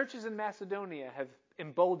the churches in Macedonia have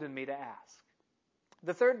emboldened me to ask.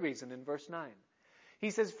 The third reason in verse 9, he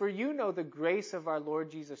says, for you know the grace of our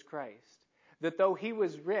Lord Jesus Christ, that though he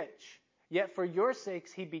was rich, yet for your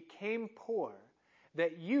sakes he became poor,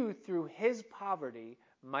 that you through his poverty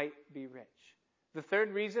might be rich. The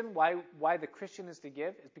third reason why the Christian is to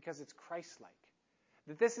give is because it's Christ-like.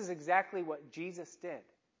 That this is exactly what Jesus did.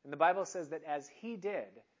 And the Bible says that as he did,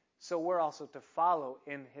 so we're also to follow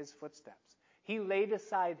in his footsteps. He laid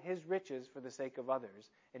aside his riches for the sake of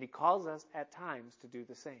others, and he calls us at times to do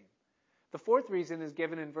the same. The fourth reason is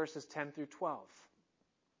given in verses 10 through 12.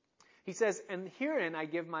 He says, and herein I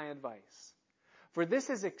give my advice. For this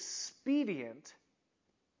is expedient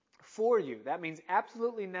for you. That means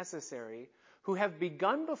absolutely necessary, who have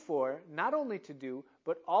begun before not only to do,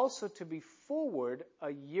 but also to be forward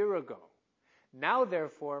a year ago. Now,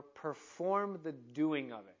 therefore, perform the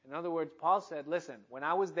doing of it. In other words, Paul said, listen, when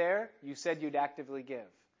I was there, you said you'd actively give.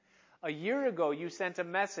 A year ago, you sent a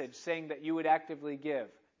message saying that you would actively give.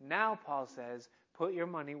 Now, Paul says, put your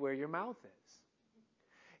money where your mouth is.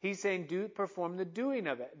 He's saying, perform the doing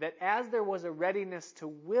of it. That as there was a readiness to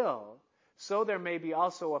will, so there may be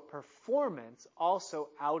also a performance also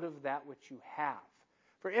out of that which you have.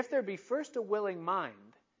 For if there be first a willing mind,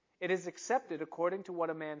 it is accepted according to what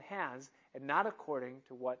a man has, and not according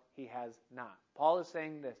to what he has not. Paul is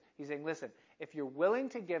saying this. He's saying, listen, if you're willing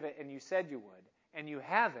to give it and you said you would, and you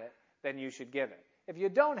have it, then you should give it. If you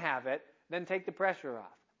don't have it, then take the pressure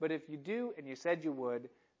off. But if you do and you said you would,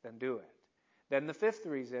 then do it. Then the fifth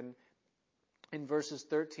reason, in verses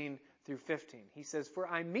 13 through 15, he says, for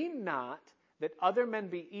I mean not that other men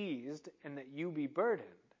be eased and that you be burdened,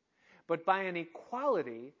 but by an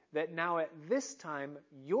equality that now at this time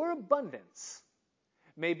your abundance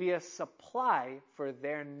may be a supply for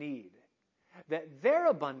their need, that their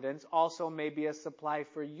abundance also may be a supply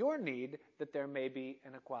for your need, that there may be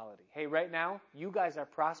an equality. Hey, right now, you guys are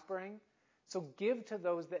prospering, so give to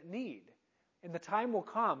those that need. And the time will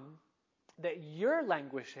come that you're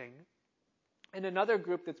languishing, and another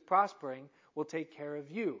group that's prospering will take care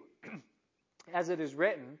of you. As it is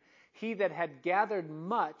written, he that had gathered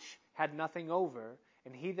much had nothing over,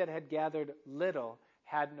 and he that had gathered little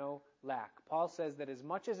had no lack. Paul says that as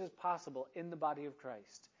much as is possible in the body of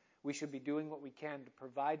Christ, we should be doing what we can to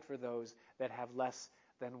provide for those that have less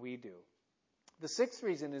than we do. The sixth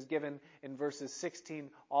reason is given in verses 16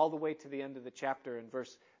 all the way to the end of the chapter in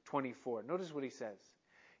verse 24. Notice what he says.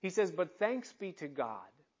 He says, but thanks be to God,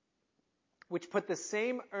 which put the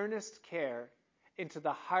same earnest care into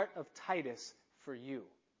the heart of Titus for you.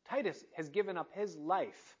 Titus has given up his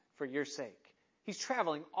life for your sake. He's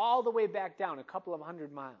traveling all the way back down a couple of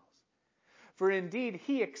 100 miles. For indeed,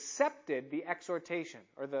 he accepted the exhortation,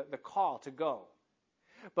 or the call to go.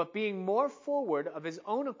 But being more forward of his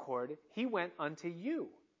own accord, he went unto you.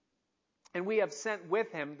 And we have sent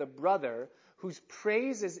with him the brother whose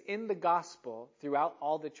praise is in the gospel throughout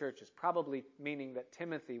all the churches, probably meaning that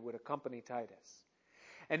Timothy would accompany Titus.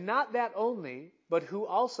 And not that only, but who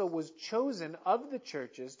also was chosen of the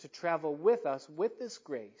churches to travel with us with this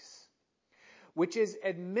grace, which is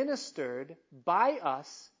administered by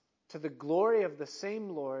us to the glory of the same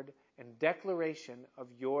Lord and declaration of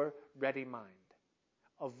your ready mind.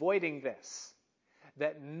 Avoiding this,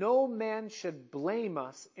 that no man should blame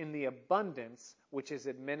us in the abundance which is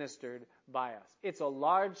administered by us. It's a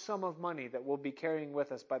large sum of money that we'll be carrying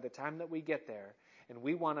with us by the time that we get there. And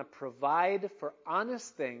we want to provide for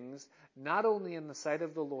honest things, not only in the sight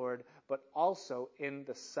of the Lord, but also in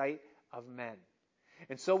the sight of men.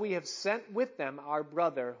 And so we have sent with them our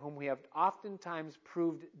brother, whom we have oftentimes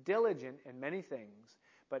proved diligent in many things,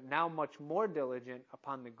 but now much more diligent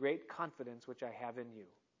upon the great confidence which I have in you.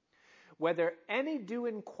 Whether any do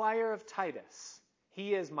inquire of Titus,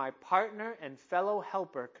 he is my partner and fellow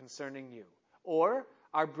helper concerning you. Or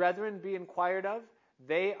our brethren be inquired of,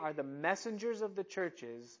 they are the messengers of the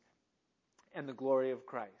churches and the glory of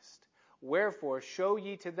Christ. Wherefore show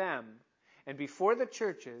ye to them, and before the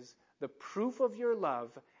churches, the proof of your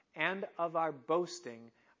love and of our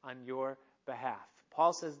boasting on your behalf.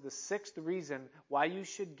 Paul says the sixth reason why you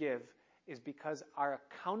should give is because our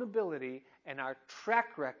accountability and our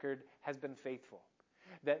track record has been faithful.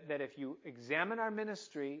 That if you examine our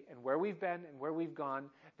ministry and where we've been and where we've gone,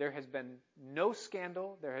 there has been no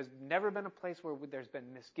scandal. There has never been a place where there's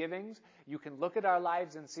been misgivings. You can look at our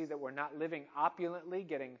lives and see that we're not living opulently,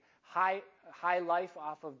 getting high life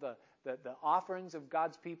off of the offerings of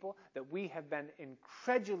God's people, that we have been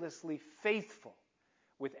incredulously faithful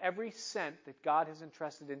with every cent that God has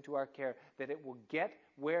entrusted into our care, that it will get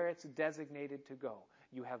where it's designated to go.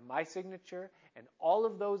 You have my signature, and all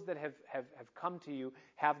of those that have come to you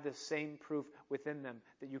have the same proof within them,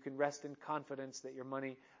 that you can rest in confidence that your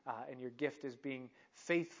money and your gift is being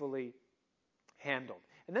faithfully handled.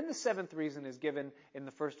 And then the seventh reason is given in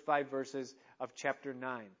the first 5 verses of chapter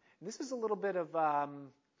 9. And this is a little bit of,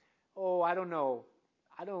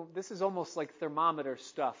 this is almost like thermometer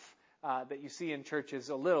stuff that you see in churches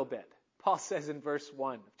a little bit. Paul says in verse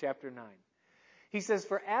 1 of chapter 9, he says,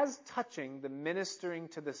 "For as touching the ministering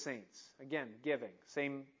to the saints," again, giving,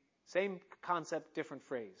 same concept, different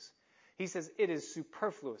phrase. He says, "It is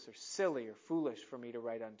superfluous or silly or foolish for me to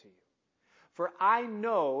write unto you. For I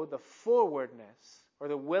know the forwardness or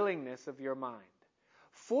the willingness of your mind,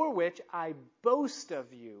 for which I boast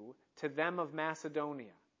of you to them of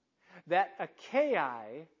Macedonia, that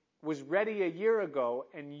Achaia was ready a year ago,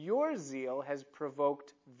 and your zeal has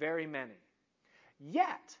provoked very many.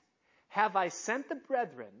 Yet have I sent the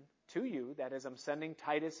brethren to you," that is, I'm sending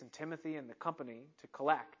Titus and Timothy and the company to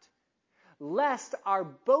collect, "lest our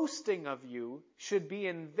boasting of you should be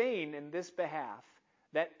in vain in this behalf,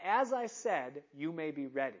 that as I said, you may be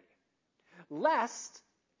ready. Lest,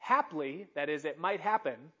 haply," that is, it might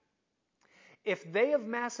happen, "if they of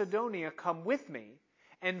Macedonia come with me,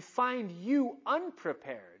 and find you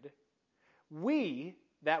unprepared, we,"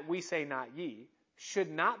 that we say not ye,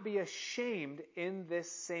 "should not be ashamed in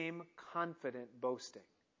this same confident boasting.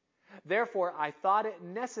 Therefore I thought it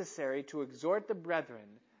necessary to exhort the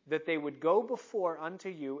brethren that they would go before unto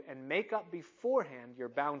you and make up beforehand your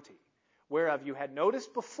bounty, whereof you had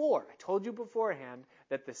noticed before, I told you beforehand,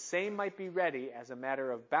 that the same might be ready as a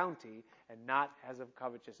matter of bounty and not as of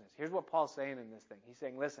covetousness." Here's what Paul's saying in this thing. He's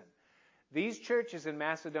saying, listen, these churches in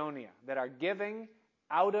Macedonia that are giving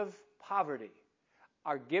out of poverty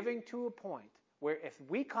are giving to a point where if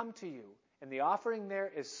we come to you and the offering there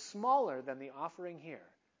is smaller than the offering here,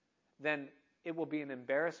 then it will be an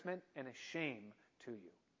embarrassment and a shame to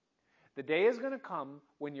you. The day is going to come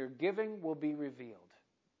when your giving will be revealed.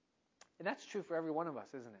 And that's true for every one of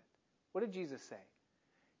us, isn't it? What did Jesus say?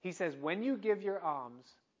 He says, when you give your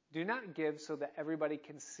alms, do not give so that everybody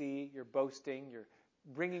can see you're boasting, you're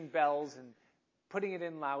ringing bells and putting it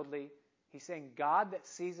in loudly. He's saying, God that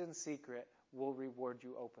sees in secret will reward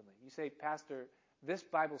you openly. You say, Pastor, this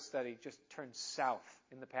Bible study just turned south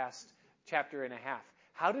in the past chapter and a half.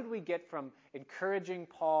 How did we get from encouraging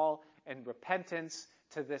Paul and repentance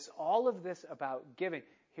to this, all of this about giving?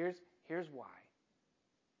 Here's why.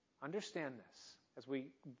 Understand this as we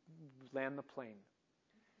land the plane.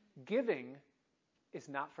 Giving is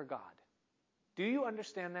not for God. Do you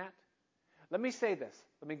understand that? Let me say this.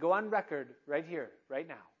 Let me go on record right here, right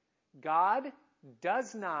now. God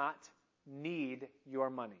does not need your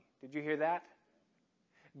money. Did you hear that?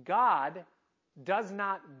 God does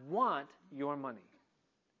not want your money.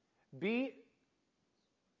 Be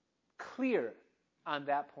clear on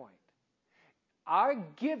that point. Our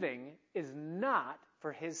giving is not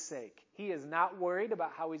for His sake. He is not worried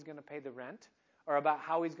about how He's going to pay the rent, or about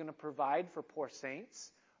how He's going to provide for poor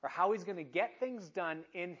saints, or how He's going to get things done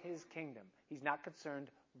in His kingdom. He's not concerned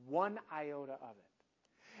one iota of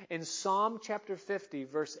it. In Psalm chapter 50,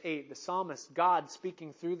 verse 8, the psalmist, God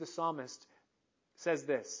speaking through the psalmist, says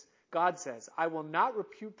this. God says, "I will not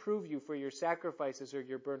reprove you for your sacrifices or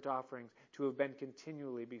your burnt offerings to have been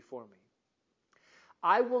continually before me.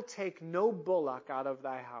 I will take no bullock out of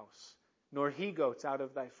thy house, nor he-goats out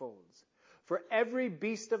of thy folds. For every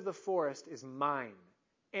beast of the forest is mine,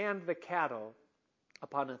 and the cattle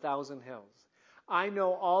upon 1,000 hills. I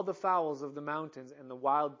know all the fowls of the mountains, and the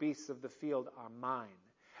wild beasts of the field are mine.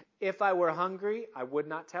 If I were hungry, I would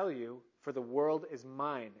not tell you, for the world is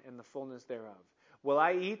mine, and the fullness thereof. Will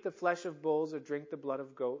I eat the flesh of bulls, or drink the blood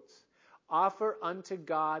of goats? Offer unto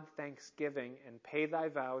God thanksgiving, and pay thy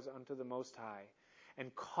vows unto the Most High.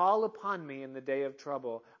 And call upon me in the day of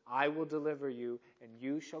trouble. I will deliver you, and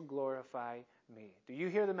you shall glorify me." Do you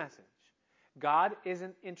hear the message? God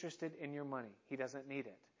isn't interested in your money. He doesn't need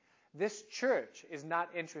it. This church is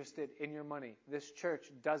not interested in your money. This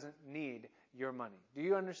church doesn't need your money. Do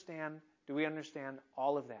you understand? Do we understand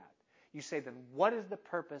all of that? You say, then what is the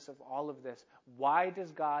purpose of all of this? Why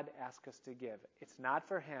does God ask us to give? It's not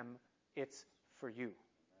for Him. It's for you.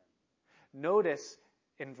 Notice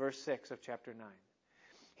in verse 6 of chapter 9.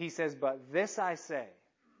 He says, "But this I say,"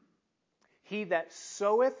 He that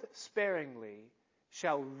soweth sparingly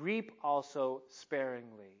shall reap also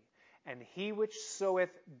sparingly, and he which soweth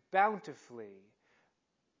bountifully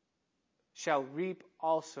shall reap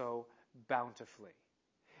also bountifully.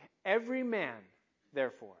 Every man,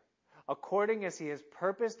 therefore, according as he has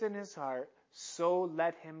purposed in his heart, so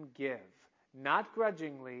let him give, not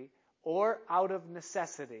grudgingly or out of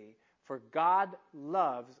necessity, for God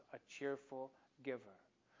loves a cheerful giver.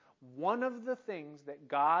 One of the things that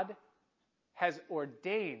God has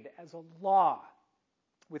ordained as a law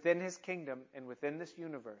within his kingdom and within this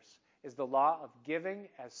universe is the law of giving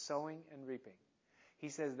as sowing and reaping. He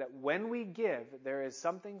says that when we give, there is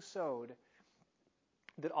something sowed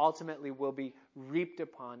that ultimately will be reaped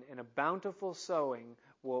upon, and a bountiful sowing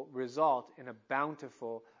will result in a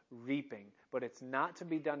bountiful reaping. But it's not to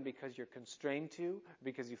be done because you're constrained to,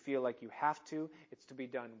 because you feel like you have to. It's to be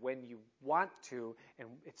done when you want to, and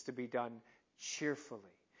it's to be done cheerfully.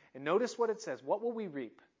 And notice what it says. What will we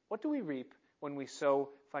reap? What do we reap when we sow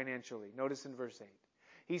financially? Notice in verse 8.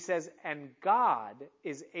 He says, and God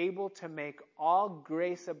is able to make all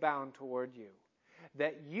grace abound toward you,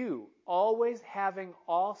 that you, always having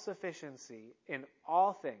all sufficiency in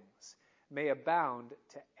all things, may abound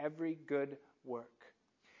to every good work.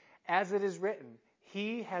 As it is written,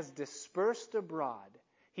 he has dispersed abroad,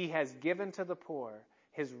 he has given to the poor,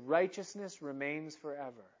 his righteousness remains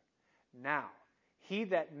forever. Now, he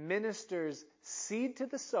that ministers seed to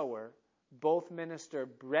the sower, both minister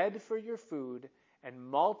bread for your food, and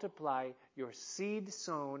multiply your seed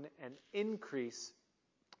sown, and increase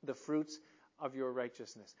the fruits of your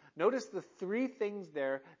righteousness. Notice the three things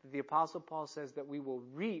there that the Apostle Paul says that we will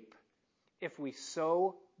reap if we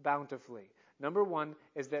sow bountifully. Number one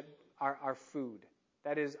is that our food,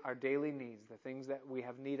 that is our daily needs, the things that we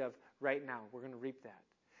have need of right now, we're going to reap that.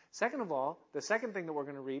 Second of all, the second thing that we're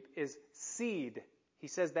going to reap is seed. He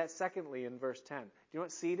says that secondly in verse 10. Do you know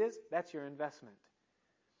what seed is? That's your investment.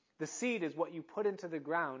 The seed is what you put into the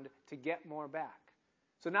ground to get more back.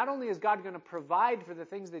 So not only is God going to provide for the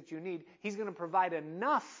things that you need, he's going to provide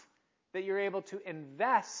enough that you're able to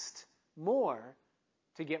invest more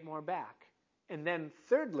to get more back. And then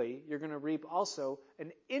thirdly, you're going to reap also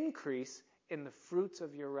an increase in the fruits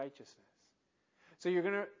of your righteousness. So you're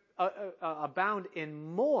going to abound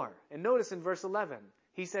in more. And notice in verse 11,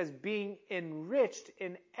 he says, being enriched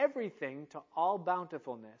in everything to all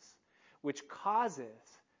bountifulness, which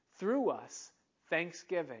causeth through us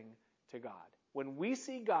thanksgiving to God. When we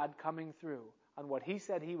see God coming through on what he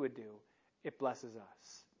said he would do, it blesses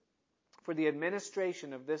us. For the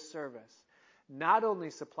administration of this service not only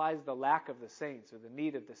supplies the lack of the saints or the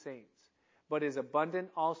need of the saints, but is abundant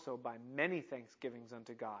also by many thanksgivings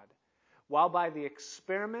unto God. While by the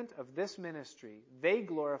experiment of this ministry they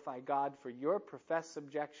glorify God for your professed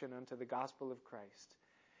subjection unto the gospel of Christ,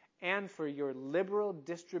 and for your liberal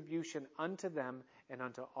distribution unto them and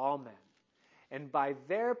unto all men, and by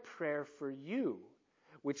their prayer for you,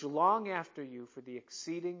 which long after you for the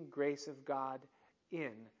exceeding grace of God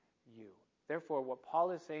in you. Therefore, what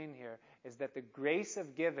Paul is saying here is that the grace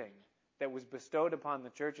of giving that was bestowed upon the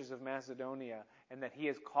churches of Macedonia and that he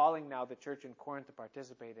is calling now the church in Corinth to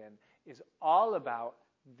participate in is all about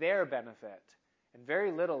their benefit and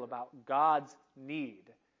very little about God's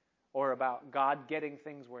need or about God getting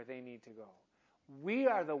things where they need to go. We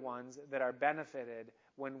are the ones that are benefited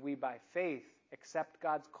when we, by faith, accept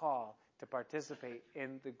God's call to participate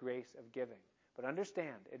in the grace of giving. But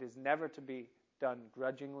understand, it is never to be done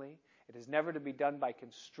grudgingly. It is never to be done by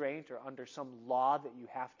constraint or under some law that you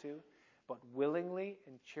have to, but willingly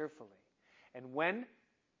and cheerfully. And when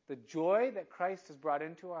the joy that Christ has brought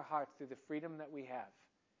into our hearts through the freedom that we have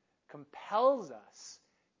compels us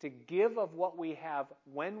to give of what we have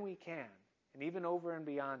when we can, and even over and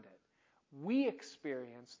beyond it, we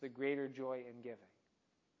experience the greater joy in giving.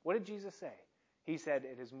 What did Jesus say? He said,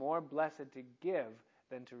 it is more blessed to give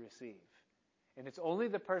than to receive. And it's only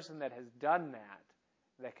the person that has done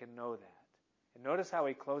that can know that. And notice how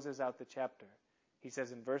he closes out the chapter. He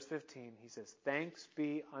says in verse 15, he says, thanks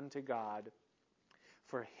be unto God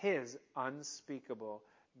for his unspeakable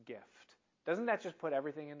gift. Doesn't that just put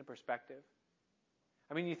everything into perspective?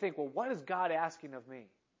 I mean, you think, well, what is God asking of me?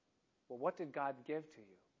 Well, what did God give to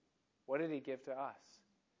you? What did he give to us?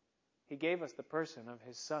 He gave us the person of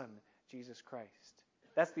his Son, Jesus Christ.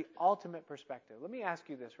 That's the ultimate perspective. Let me ask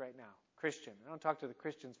you this right now, Christian. I want to talk to the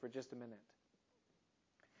Christians for just a minute.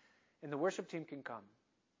 And the worship team can come.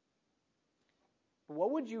 But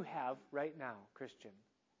what would you have right now, Christian,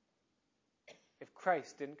 if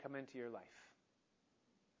Christ didn't come into your life?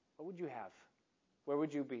 What would you have? Where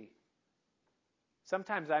would you be?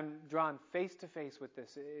 Sometimes I'm drawn face to face with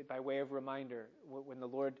this by way of reminder when the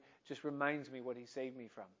Lord just reminds me what He saved me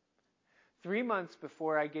from. 3 months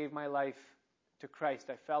before I gave my life to Christ,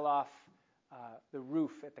 I fell off the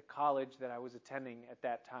roof at the college that I was attending at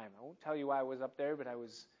that time. I won't tell you why I was up there, but I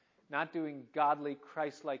was not doing godly,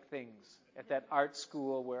 Christ-like things at that art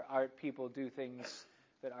school where art people do things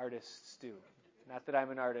that artists do. Not that I'm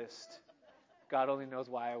an artist. God only knows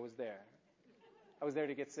why I was there. I was there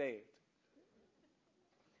to get saved.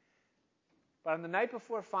 But on the night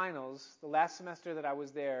before finals, the last semester that I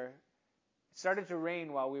was there, it started to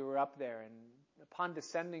rain while we were up there, and upon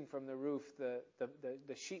descending from the roof,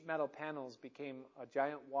 the sheet metal panels became a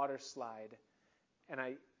giant water slide, and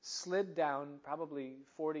I slid down probably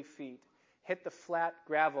 40 feet, hit the flat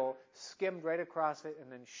gravel, skimmed right across it,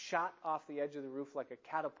 and then shot off the edge of the roof like a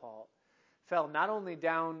catapult. Fell not only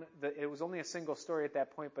down, it was only a single story at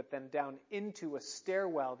that point, but then down into a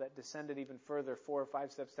stairwell that descended even further, 4 or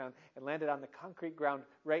 5 steps down, and landed on the concrete ground.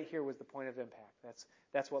 Right here was the point of impact.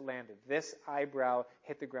 That's what landed. This eyebrow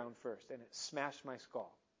hit the ground first, and it smashed my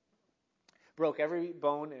skull. Broke every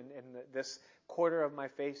bone in this quarter of my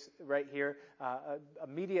face right here.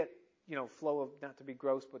 Immediate, flow of, not to be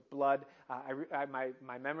gross, but blood.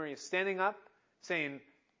 My memory is standing up, saying,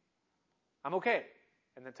 "I'm okay."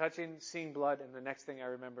 And then touching, seeing blood, and the next thing I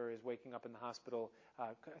remember is waking up in the hospital.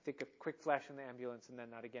 I think a quick flash in the ambulance, and then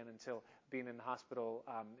not again until being in the hospital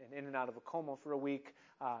and in and out of a coma for a week.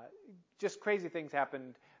 Just crazy things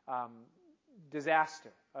happened.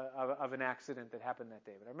 Disaster of an accident that happened that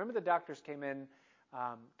day. But I remember the doctors came in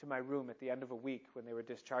to my room at the end of a week when they were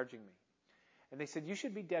discharging me. And they said, "You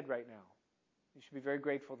should be dead right now. You should be very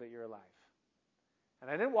grateful that you're alive."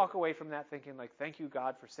 And I didn't walk away from that thinking like, "Thank you,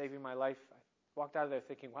 God, for saving my life." I walked out of there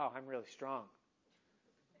thinking, "Wow, I'm really strong."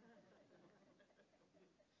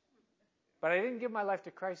 But I didn't give my life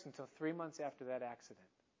to Christ until 3 months after that accident.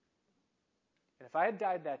 And if I had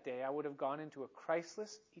died that day, I would have gone into a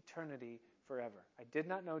Christless eternity forever. I did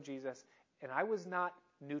not know Jesus, and I was not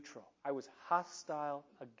neutral. I was hostile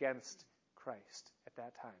against Christ at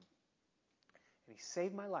that time. And He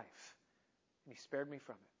saved my life, and He spared me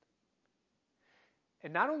from it.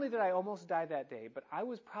 And not only did I almost die that day, but I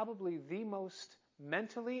was probably the most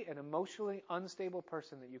mentally and emotionally unstable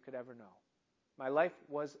person that you could ever know. My life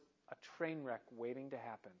was a train wreck waiting to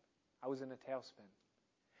happen. I was in a tailspin.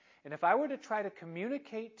 And if I were to try to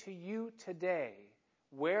communicate to you today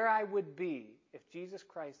where I would be if Jesus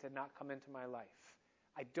Christ had not come into my life,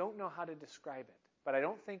 I don't know how to describe it. But I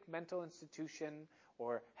don't think mental institution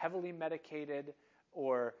or heavily medicated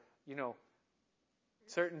or,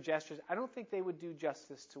 certain gestures, I don't think they would do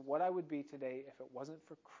justice to what I would be today if it wasn't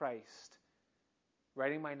for Christ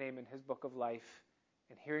writing my name in His book of life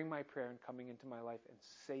and hearing my prayer and coming into my life and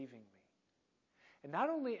saving me. And not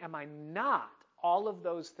only am I not all of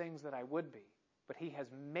those things that I would be, but He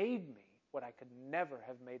has made me what I could never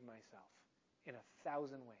have made myself in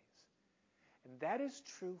 1,000 ways. And that is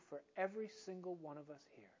true for every single one of us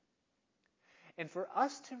here. And for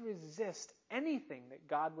us to resist anything that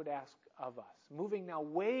God would ask of us, moving now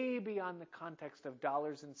way beyond the context of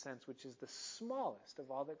dollars and cents, which is the smallest of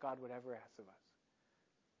all that God would ever ask of us,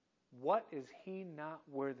 what is He not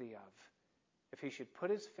worthy of if He should put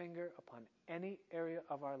His finger upon any area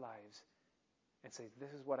of our lives and say,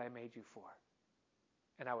 "This is what I made you for"?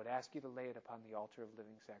 And I would ask you to lay it upon the altar of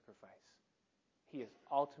living sacrifice. He is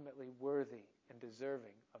ultimately worthy and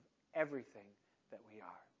deserving of everything that we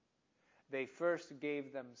are. They first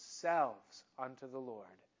gave themselves unto the Lord,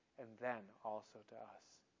 and then also to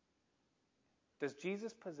us. Does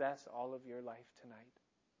Jesus possess all of your life tonight?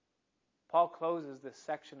 Paul closes this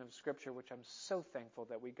section of Scripture, which I'm so thankful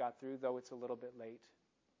that we got through, though it's a little bit late.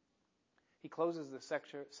 He closes the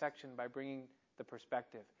section by bringing the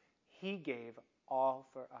perspective. He gave all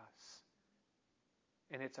for us.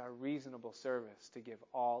 And it's our reasonable service to give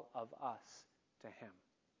all of us to Him,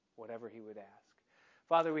 whatever He would ask.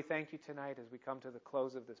 Father, we thank You tonight as we come to the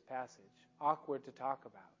close of this passage. Awkward to talk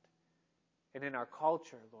about. And in our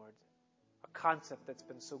culture, Lord, a concept that's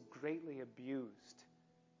been so greatly abused.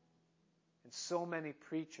 And so many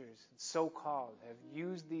preachers, and so-called, have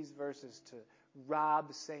used these verses to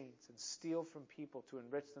rob saints and steal from people to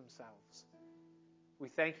enrich themselves. We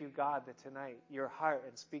thank You, God, that tonight Your heart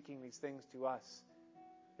in speaking these things to us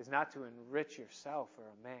is not to enrich Yourself or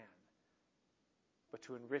a man, but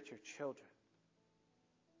to enrich Your children.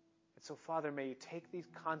 And so, Father, may You take these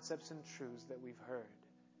concepts and truths that we've heard,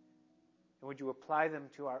 and would You apply them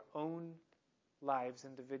to our own lives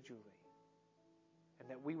individually, and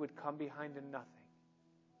that we would come behind in nothing.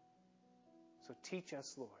 So teach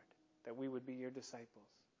us, Lord, that we would be Your disciples.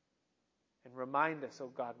 And remind us, oh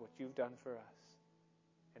God, what You've done for us.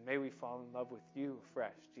 And may we fall in love with you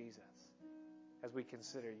afresh, Jesus, as we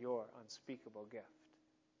consider your unspeakable gift.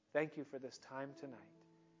 Thank you for this time tonight.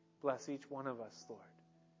 Bless each one of us, Lord.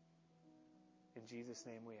 In Jesus'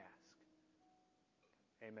 name we ask.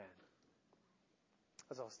 Amen.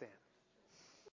 Let's all stand.